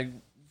is just like,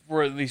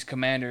 for at least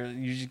Commander,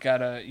 you just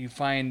you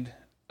find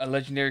a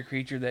legendary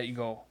creature that you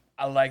go,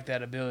 I like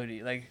that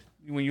ability. Like,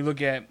 when you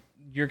look at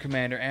your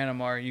Commander,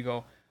 Animar, you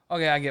go,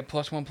 okay, I get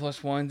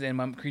 +1/+1s and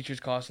my creatures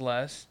cost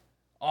less.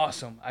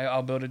 Awesome.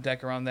 I'll build a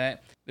deck around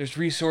that. There's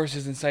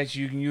resources and sites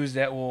you can use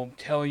that will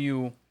tell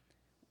you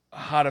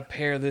how to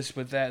pair this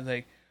with that.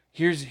 Like,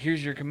 here's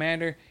your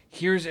Commander.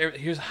 Here's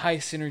high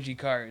synergy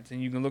cards,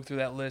 and you can look through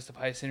that list of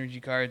high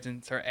synergy cards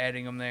and start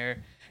adding them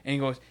there. And he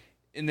goes,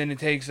 and then it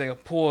takes like a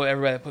pool of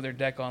everybody that put their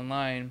deck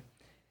online.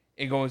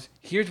 It goes,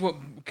 here's what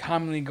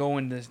commonly go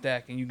in this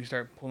deck, and you can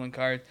start pulling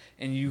cards,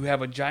 and you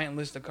have a giant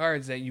list of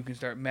cards that you can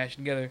start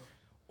mashing together.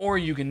 Or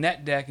you can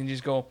net deck and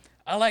just go,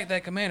 I like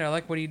that Commander, I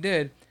like what he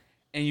did,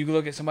 and you can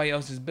look at somebody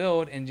else's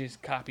build and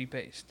just copy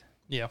paste.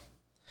 Yeah,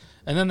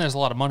 and then there's a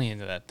lot of money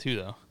into that too,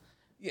 though.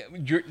 Yeah,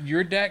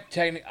 your deck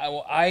technically,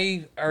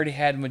 I already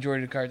had the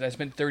majority of the cards. I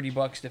spent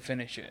 $30 to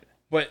finish it,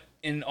 but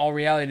in all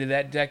reality,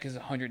 that deck is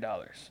 $100.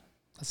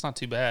 That's not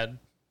too bad.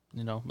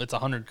 You know, it's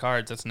 100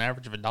 cards. That's an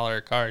average of $1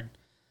 a card.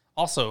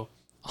 Also,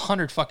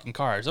 100 fucking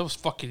cards. That was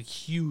fucking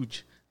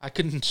huge. I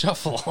couldn't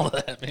shuffle all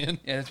of that, man.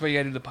 Yeah, that's why you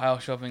gotta do the pile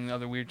shuffling, the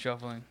other weird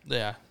shuffling.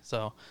 Yeah,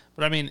 so,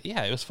 but I mean,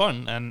 yeah, it was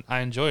fun, and I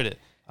enjoyed it.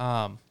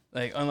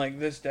 Like, unlike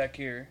this deck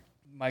here,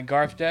 my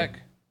Garth deck,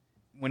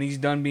 when he's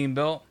done being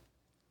built,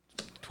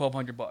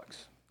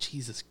 $1,200.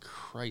 Jesus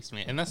Christ,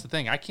 man. And that's the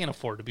thing. I can't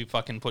afford to be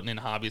fucking putting in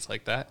hobbies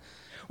like that.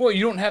 Well,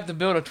 you don't have to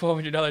build a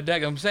 $1,200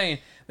 deck. I'm saying,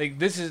 like,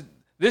 this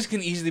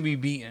can easily be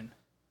beaten.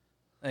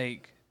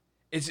 Like,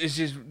 it's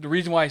just the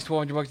reason why it's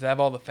 $1,200 is I have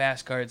all the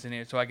fast cards in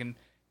here, so I can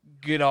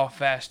get off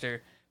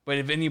faster. But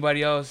if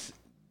anybody else,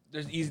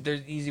 there's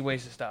easy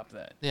ways to stop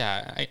that.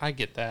 Yeah, I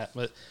get that,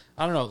 but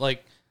I don't know.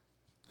 Like,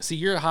 see,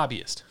 you're a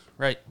hobbyist,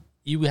 right?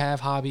 You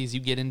have hobbies. You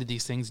get into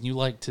these things, and you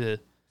like to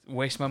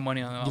waste my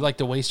money on. You like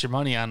to waste your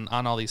money on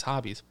all these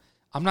hobbies.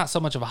 I'm not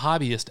so much of a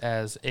hobbyist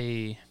as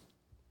an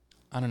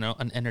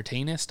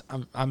entertainist.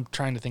 I'm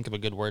trying to think of a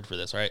good word for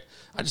this, right?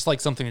 I just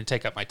like something to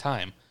take up my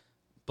time,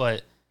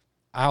 but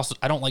I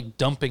don't like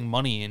dumping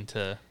money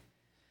into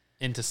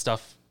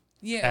stuff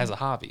as a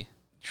hobby.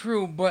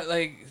 True, but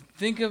like,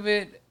 think of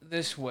it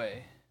this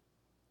way: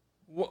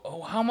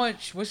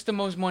 what's the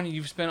most money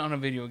you've spent on a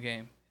video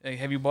game? Like,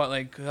 have you bought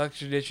like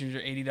collector's editions or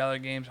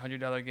 $80 games,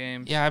 $100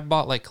 games? Yeah, I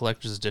bought like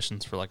collector's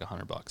editions for like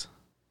 $100.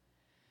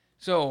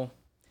 So,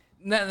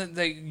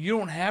 you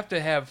don't have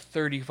to have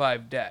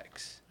 35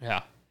 decks.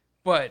 Yeah,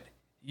 but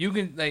you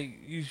can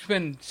you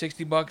spend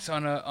 $60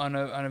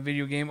 on a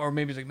video game, or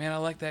maybe it's like, man, I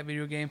like that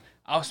video game.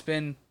 I'll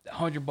spend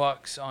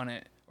 $100 on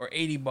it or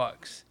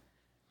 $80,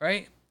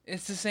 right?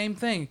 It's the same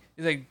thing.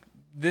 It's like,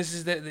 this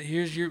is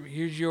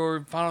here's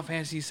your Final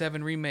Fantasy VII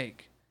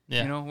remake.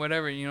 Yeah. You know,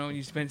 whatever. You know,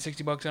 you spend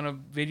 $60 on a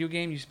video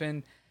game. You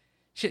spend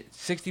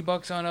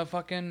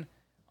 $60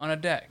 on a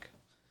deck.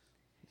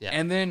 Yeah.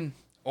 And then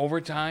over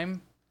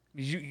time,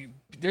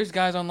 there's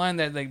guys online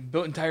that like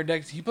built entire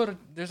decks.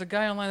 There's a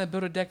guy online that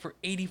built a deck for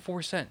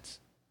 84 cents.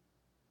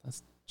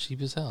 That's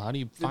cheap as hell. How do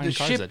you find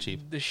cards that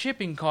cheap? The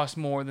shipping costs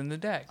more than the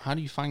deck. How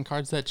do you find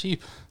cards that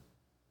cheap?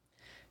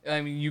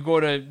 I mean, you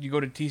go to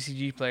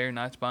TCG Player,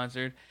 not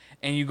sponsored,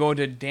 and you go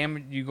to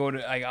damage. You go to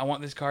like, I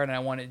want this card and I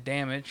want it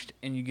damaged,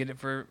 and you get it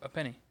for a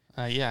penny.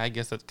 Yeah, I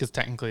guess that's because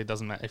technically it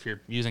doesn't matter if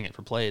you're using it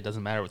for play. It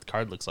doesn't matter what the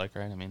card looks like,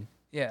 right? I mean,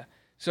 yeah.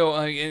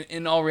 So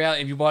in all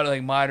reality, if you bought it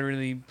like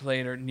moderately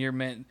played or near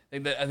mint, I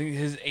think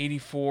his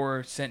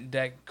 84-cent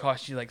deck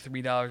cost you like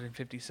 $3.50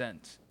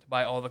 to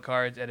buy all the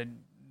cards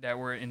that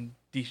were in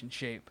decent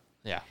shape.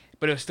 Yeah.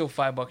 But it was still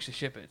 $5 to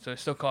ship it, so it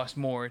still cost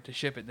more to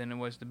ship it than it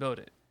was to build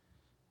it.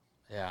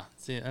 Yeah.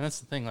 See, and that's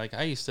the thing. Like,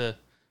 when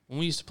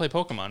we used to play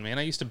Pokemon, man,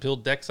 I used to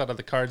build decks out of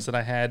the cards that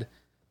I had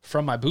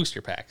from my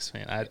booster packs,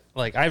 man.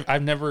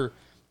 I've never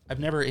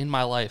in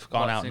my life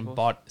gone out and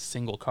bought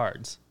single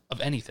cards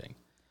of anything.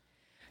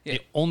 Yeah.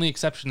 The only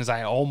exception is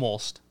I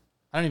don't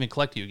even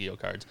collect Yu-Gi-Oh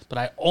cards, but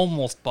I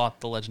almost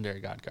bought the Legendary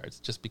God cards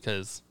just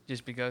because of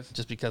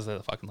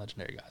the fucking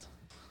Legendary Gods.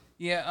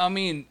 Yeah, I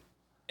mean,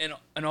 in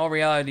all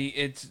reality,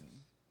 it's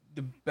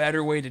the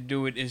better way to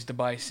do it is to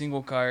buy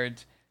single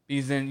cards,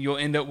 because then you'll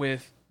end up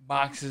with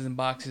boxes and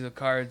boxes of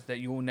cards that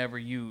you will never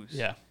use.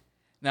 Yeah.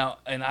 Now,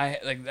 and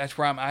that's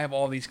where I have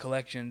all these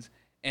collections,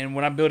 and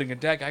when I'm building a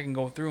deck, I can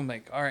go through them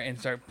like, all right, and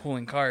start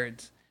pulling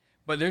cards.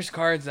 But there's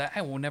cards that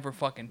I will never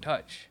fucking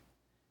touch.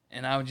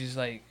 And I would just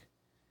like,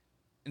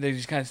 they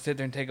just kind of sit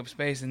there and take up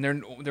space, and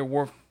they're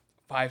worth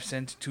 5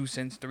 cents, 2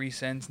 cents, 3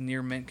 cents,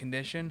 near mint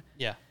condition.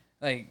 Yeah,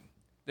 like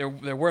they're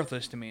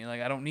worthless to me. Like,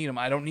 I don't need them.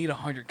 I don't need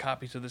 100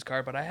 copies of this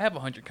card, but I have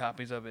 100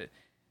 copies of it.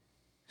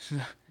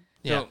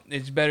 So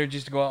it's better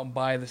just to go out and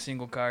buy the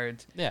single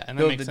cards. Yeah, and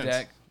build that makes the sense.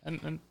 deck.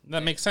 and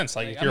that makes sense.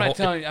 Like, I'm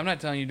not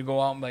telling you to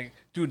go out and like,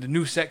 dude, the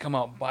new set come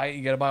out, buy it.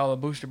 You got to buy all the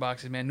booster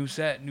boxes, man. New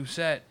set.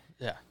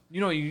 Yeah.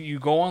 You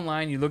go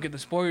online, you look at the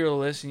spoiler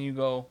list, and you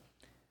go,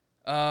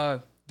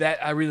 that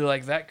I really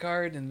like that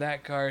card and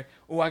that card.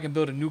 Oh, I can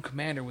build a new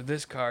commander with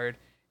this card,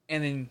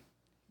 and then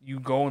you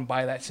go and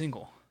buy that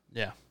single.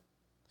 Yeah.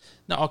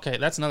 No, okay,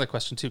 that's another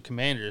question too.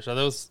 Commanders, are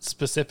those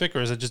specific,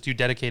 or is it just you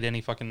dedicate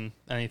anything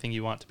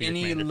you want to be any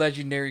your commander?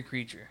 legendary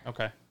creature?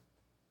 Okay.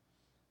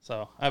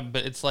 So, but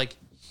it's like,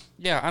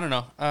 yeah, I don't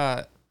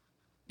know.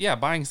 Yeah,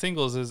 buying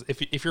singles is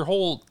if your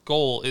whole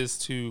goal is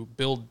to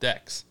build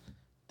decks,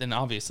 then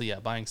obviously, yeah,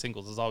 buying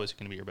singles is always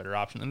going to be your better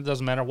option. And it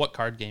doesn't matter what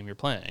card game you're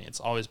playing;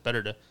 it's always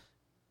better to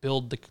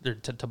build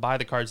to buy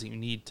the cards that you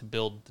need to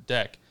build the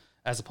deck,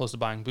 as opposed to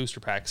buying booster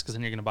packs, because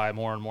then you're going to buy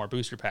more and more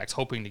booster packs,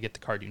 hoping to get the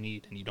card you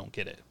need, and you don't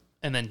get it.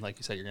 And then, like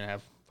you said, you're going to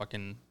have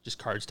fucking just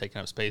cards taking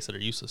up space that are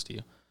useless to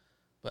you.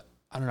 But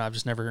I don't know.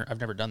 I've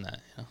never done that.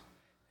 You know?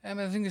 I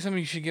mean, I think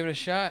somebody should give it a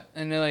shot,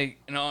 and then like,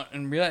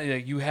 and realize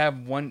like you have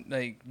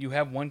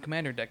one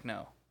commander deck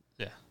now.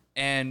 Yeah.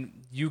 And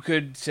you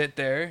could sit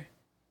there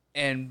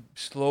and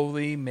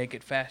slowly make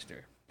it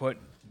faster. Put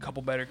a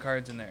couple better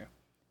cards in there.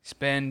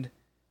 Spend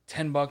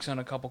 $10 on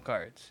a couple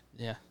cards.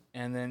 Yeah.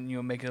 And then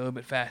make it a little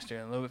bit faster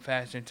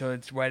until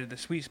it's right at the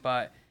sweet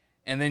spot,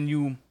 and then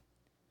you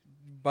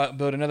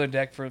build another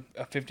deck for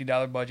a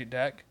 $50 budget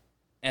deck,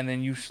 and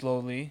then you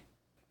slowly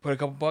put a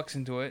couple bucks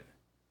into it,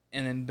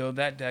 and then build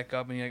that deck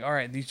up, and you're like, all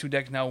right, these two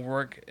decks now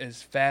work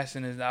as fast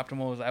and as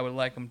optimal as I would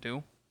like them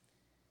to,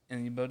 and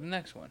then you build the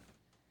next one.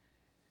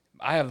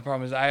 I have the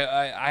problem is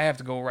I have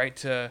to go right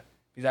to,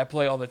 because I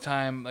play all the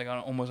time, like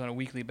almost on a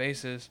weekly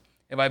basis.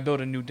 If I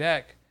build a new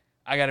deck,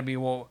 I got to be,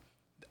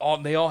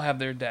 they all have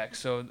their decks,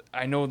 so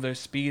I know their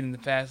speed and the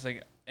fast,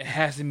 like it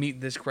has to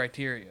meet this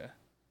criteria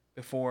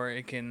before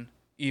it can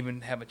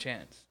even have a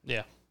chance.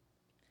 Yeah.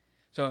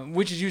 So,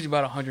 which is usually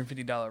about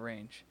 $150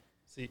 range.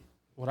 See,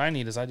 what I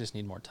need is I just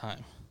need more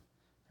time.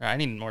 I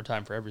need more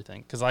time for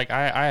everything, because like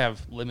I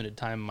have limited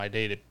time in my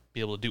day to be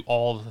able to do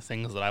all of the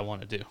things that I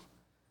want to do,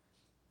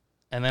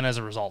 and then as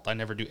a result, I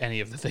never do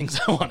any of the things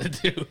I want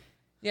to do.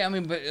 Yeah, I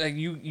mean, but like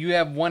you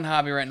have one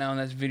hobby right now, and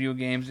that's video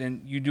games,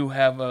 and you do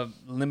have a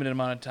limited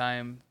amount of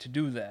time to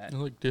do that. I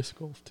like disc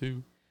golf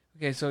too.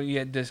 Okay, so you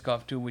had disc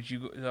golf too,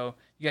 so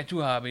you got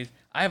 2 hobbies.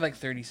 I have like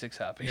 36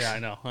 hobbies. Yeah, I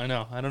know.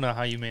 I don't know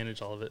how you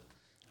manage all of it.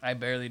 I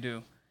barely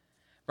do.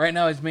 Right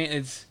now, it's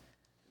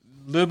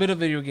a little bit of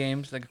video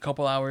games, like a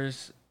couple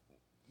hours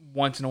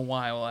once in a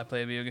while. I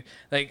play a video game.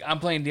 Like I'm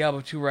playing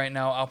Diablo 2 right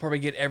now. I'll probably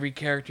get every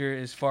character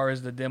as far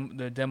as the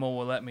demo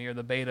will let me, or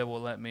the beta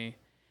will let me.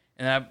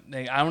 And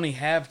I only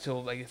have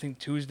till I think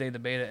Tuesday the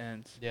beta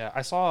ends. Yeah,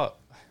 I saw.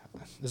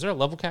 Is there a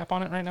level cap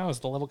on it right now? Is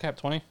the level cap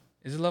 20?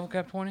 Is it level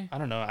cap 20? I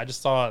don't know. I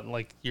just saw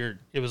like it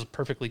was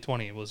perfectly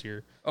 20. It was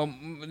your. Oh,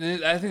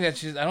 I think that's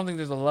just. I don't think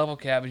there's a level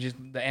cap. It's just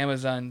the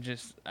Amazon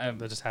just. That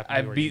just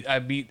happened. I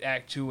beat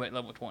Act 2 at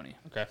level 20.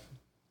 Okay.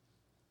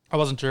 I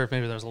wasn't sure if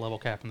maybe there was a level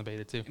cap in the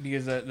beta too.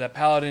 Because the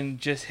Paladin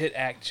just hit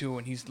Act 2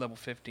 and he's level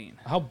 15.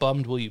 How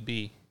bummed will you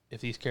be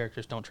if these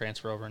characters don't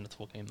transfer over into the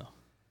full game though?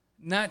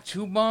 Not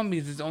too bummed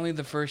because it's only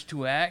the first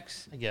 2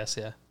 acts. I guess,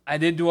 yeah. I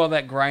did do all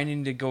that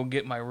grinding to go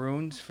get my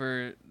runes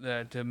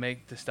to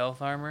make the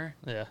stealth armor.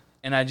 Yeah.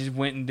 And I just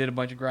went and did a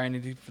bunch of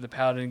grinding for the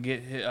Paladin to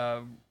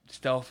get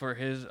stealth for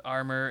his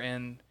armor,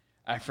 and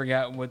I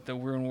forgot what the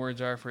rune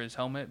words are for his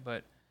helmet,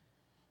 but...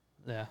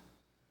 Yeah.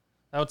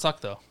 That would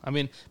suck, though. I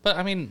mean,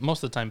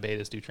 most of the time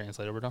betas do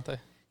translate over, don't they?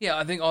 Yeah,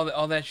 I think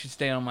all that should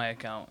stay on my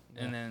account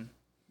and then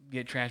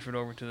get transferred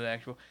over to the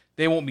actual...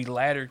 They won't be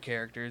ladder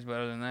characters, but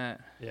other than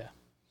that... Yeah.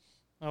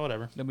 Oh,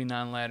 whatever. They'll be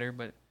non-ladder,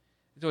 but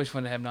it's always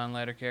fun to have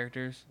non-ladder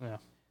characters. Yeah.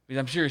 Because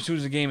I'm sure as soon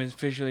as the game is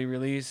officially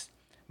released,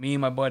 me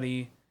and my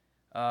buddy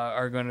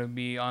are going to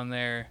be on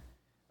there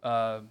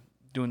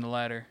doing the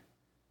ladder.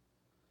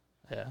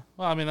 Yeah.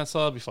 Well, I mean,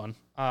 that'll be fun.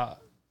 I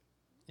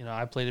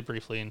played it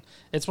briefly, and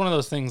it's one of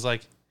those things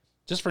like,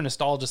 just for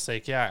nostalgia's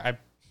sake, I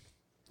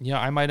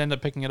might end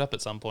up picking it up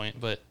at some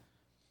point, but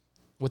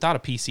without a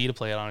PC to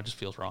play it on, it just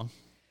feels wrong.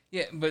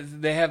 Yeah,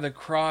 but they have the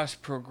cross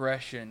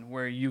progression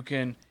where you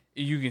can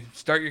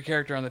start your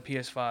character on the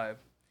PS5,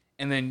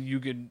 and then you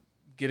could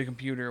get a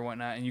computer or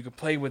whatnot, and you could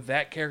play with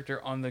that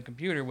character on the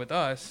computer with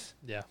us.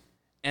 Yeah.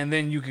 And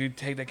then you could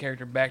take that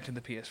character back to the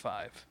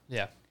PS5.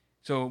 Yeah.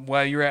 So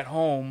while you're at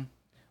home,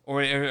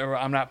 or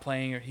I'm not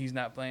playing, or he's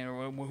not playing,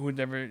 or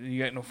whoever,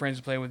 you got no friends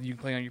to play with, you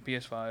can play on your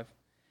PS5.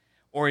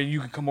 Or you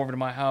can come over to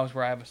my house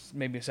where I have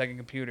maybe a second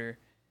computer,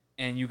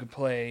 and you could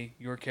play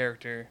your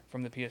character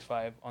from the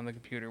PS5 on the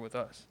computer with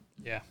us.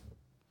 Yeah.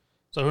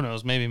 So who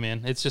knows? Maybe,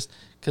 man. It's just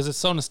because it's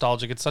so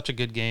nostalgic. It's such a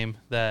good game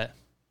that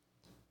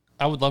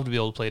I would love to be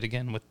able to play it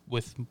again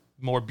with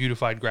more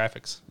beautified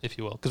graphics, if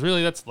you will. Because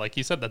really, that's like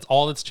you said, that's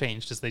all that's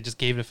changed. Is they just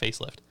gave it a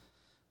facelift.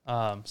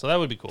 So that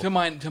would be cool. To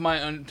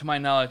my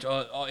knowledge,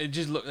 it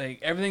just look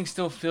like everything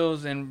still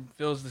feels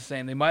the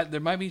same. There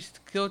might be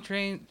skill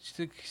tree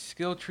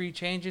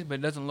changes, but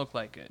it doesn't look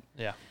like it.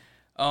 Yeah.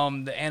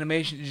 The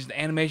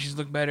animations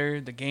look better.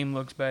 The game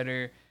looks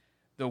better.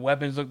 The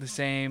weapons look the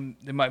same.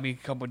 There might be a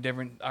couple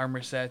different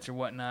armor sets or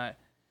whatnot.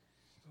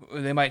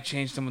 They might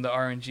change some of the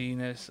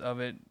RNG-ness of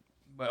it.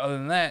 But other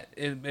than that,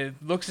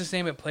 it looks the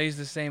same. It plays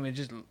the same. It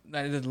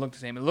doesn't look the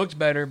same. It looks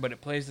better, but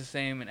it plays the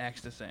same and acts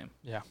the same.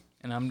 Yeah.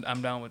 And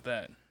I'm down with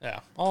that.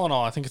 Yeah. All in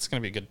all, I think it's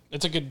going to be good.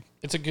 It's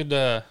a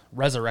good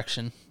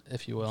resurrection,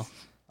 if you will.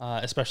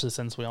 Especially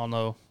since we all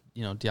know,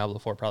 Diablo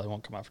 4 probably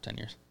won't come out for 10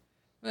 years.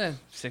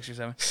 6 or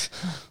 7.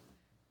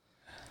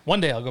 One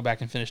day I'll go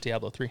back and finish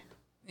Diablo 3.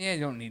 Yeah,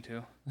 you don't need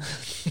to.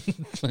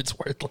 It's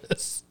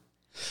worthless.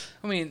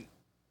 I mean,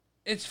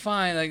 it's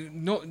fine. Like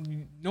no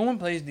one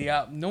plays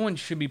Diablo. No one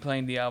should be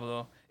playing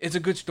Diablo. It's a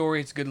good story.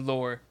 It's good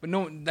lore. But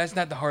no, that's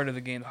not the heart of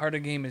the game. The heart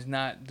of the game is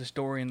not the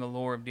story and the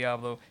lore of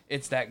Diablo.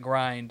 It's that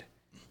grind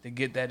to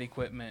get that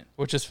equipment.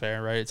 Which is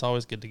fair, right? It's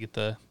always good to get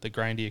the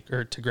grindy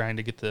or to grind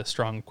to get the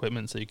strong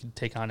equipment so you can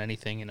take on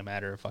anything in a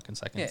matter of fucking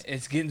seconds. Yeah,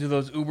 it's getting to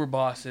those uber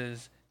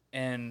bosses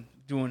and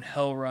doing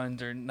hell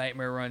runs or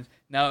nightmare runs.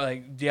 Now,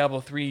 like Diablo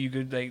 3, you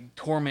could like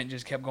Torment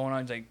just kept going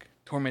on. It's like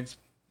Torment's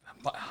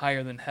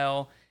higher than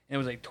hell. And it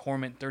was like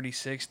Torment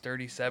 36,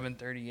 37,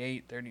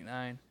 38,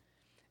 39.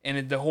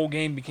 And the whole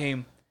game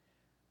became,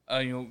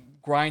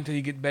 grind till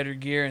you get better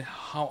gear. And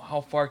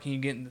how far can you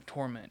get in the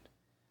Torment?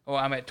 Oh,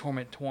 I'm at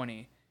Torment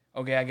 20.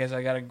 Okay, I guess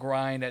I got to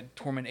grind at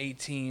Torment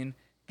 18,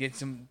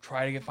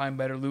 try to find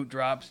better loot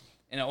drops.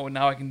 And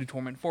now I can do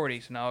Torment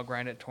 40. So now I'll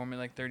grind at Torment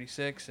like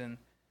 36 and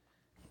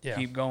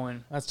keep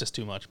going. That's just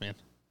too much, man.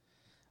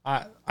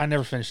 I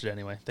never finished it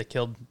anyway. They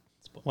killed,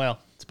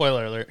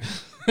 spoiler alert.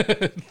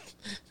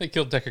 They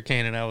killed Deckard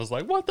Cain, and I was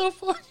like, what the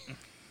fuck?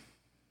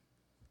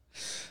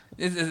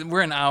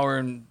 We're an hour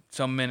and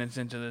some minutes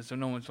into this, so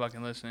no one's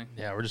fucking listening.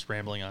 Yeah, we're just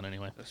rambling on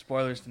anyway. The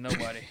spoilers to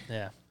nobody.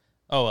 Yeah.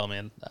 Oh, well,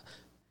 man.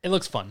 It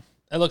looks fun.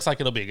 It looks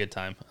like it'll be a good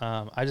time.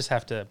 I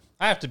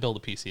have to build a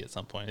PC at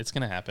some point. It's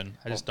going to happen.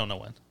 I just don't know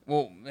when.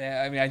 Well,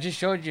 yeah, I mean, I just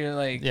showed you,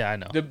 like... Yeah, I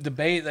know. The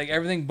base, like,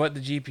 everything but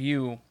the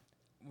GPU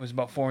was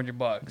about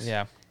 $400.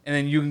 Yeah. And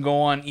then you can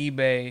go on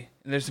eBay.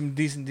 And there's some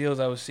decent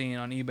deals I was seeing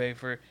on eBay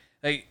for...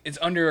 Like, it's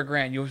under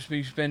 $1,000. You'll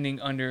be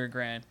spending under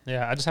 $1,000.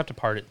 Yeah, I just have to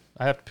part it.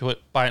 I have to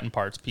buy it in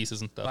parts,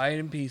 pieces and stuff. Buy it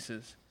in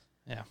pieces.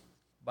 Yeah.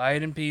 Buy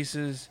it in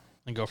pieces.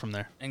 And go from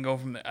there. I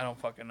don't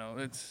fucking know.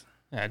 It's...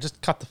 Yeah,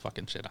 just cut the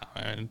fucking shit out.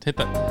 And hit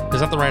that.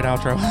 Is that the right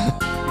outro?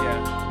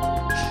 Yeah.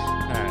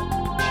 All right.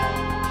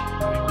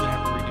 I mean, we're going to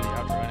have to redo the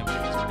outro anyway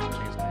because we're going to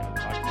change the name of the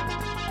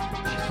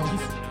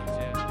podcast.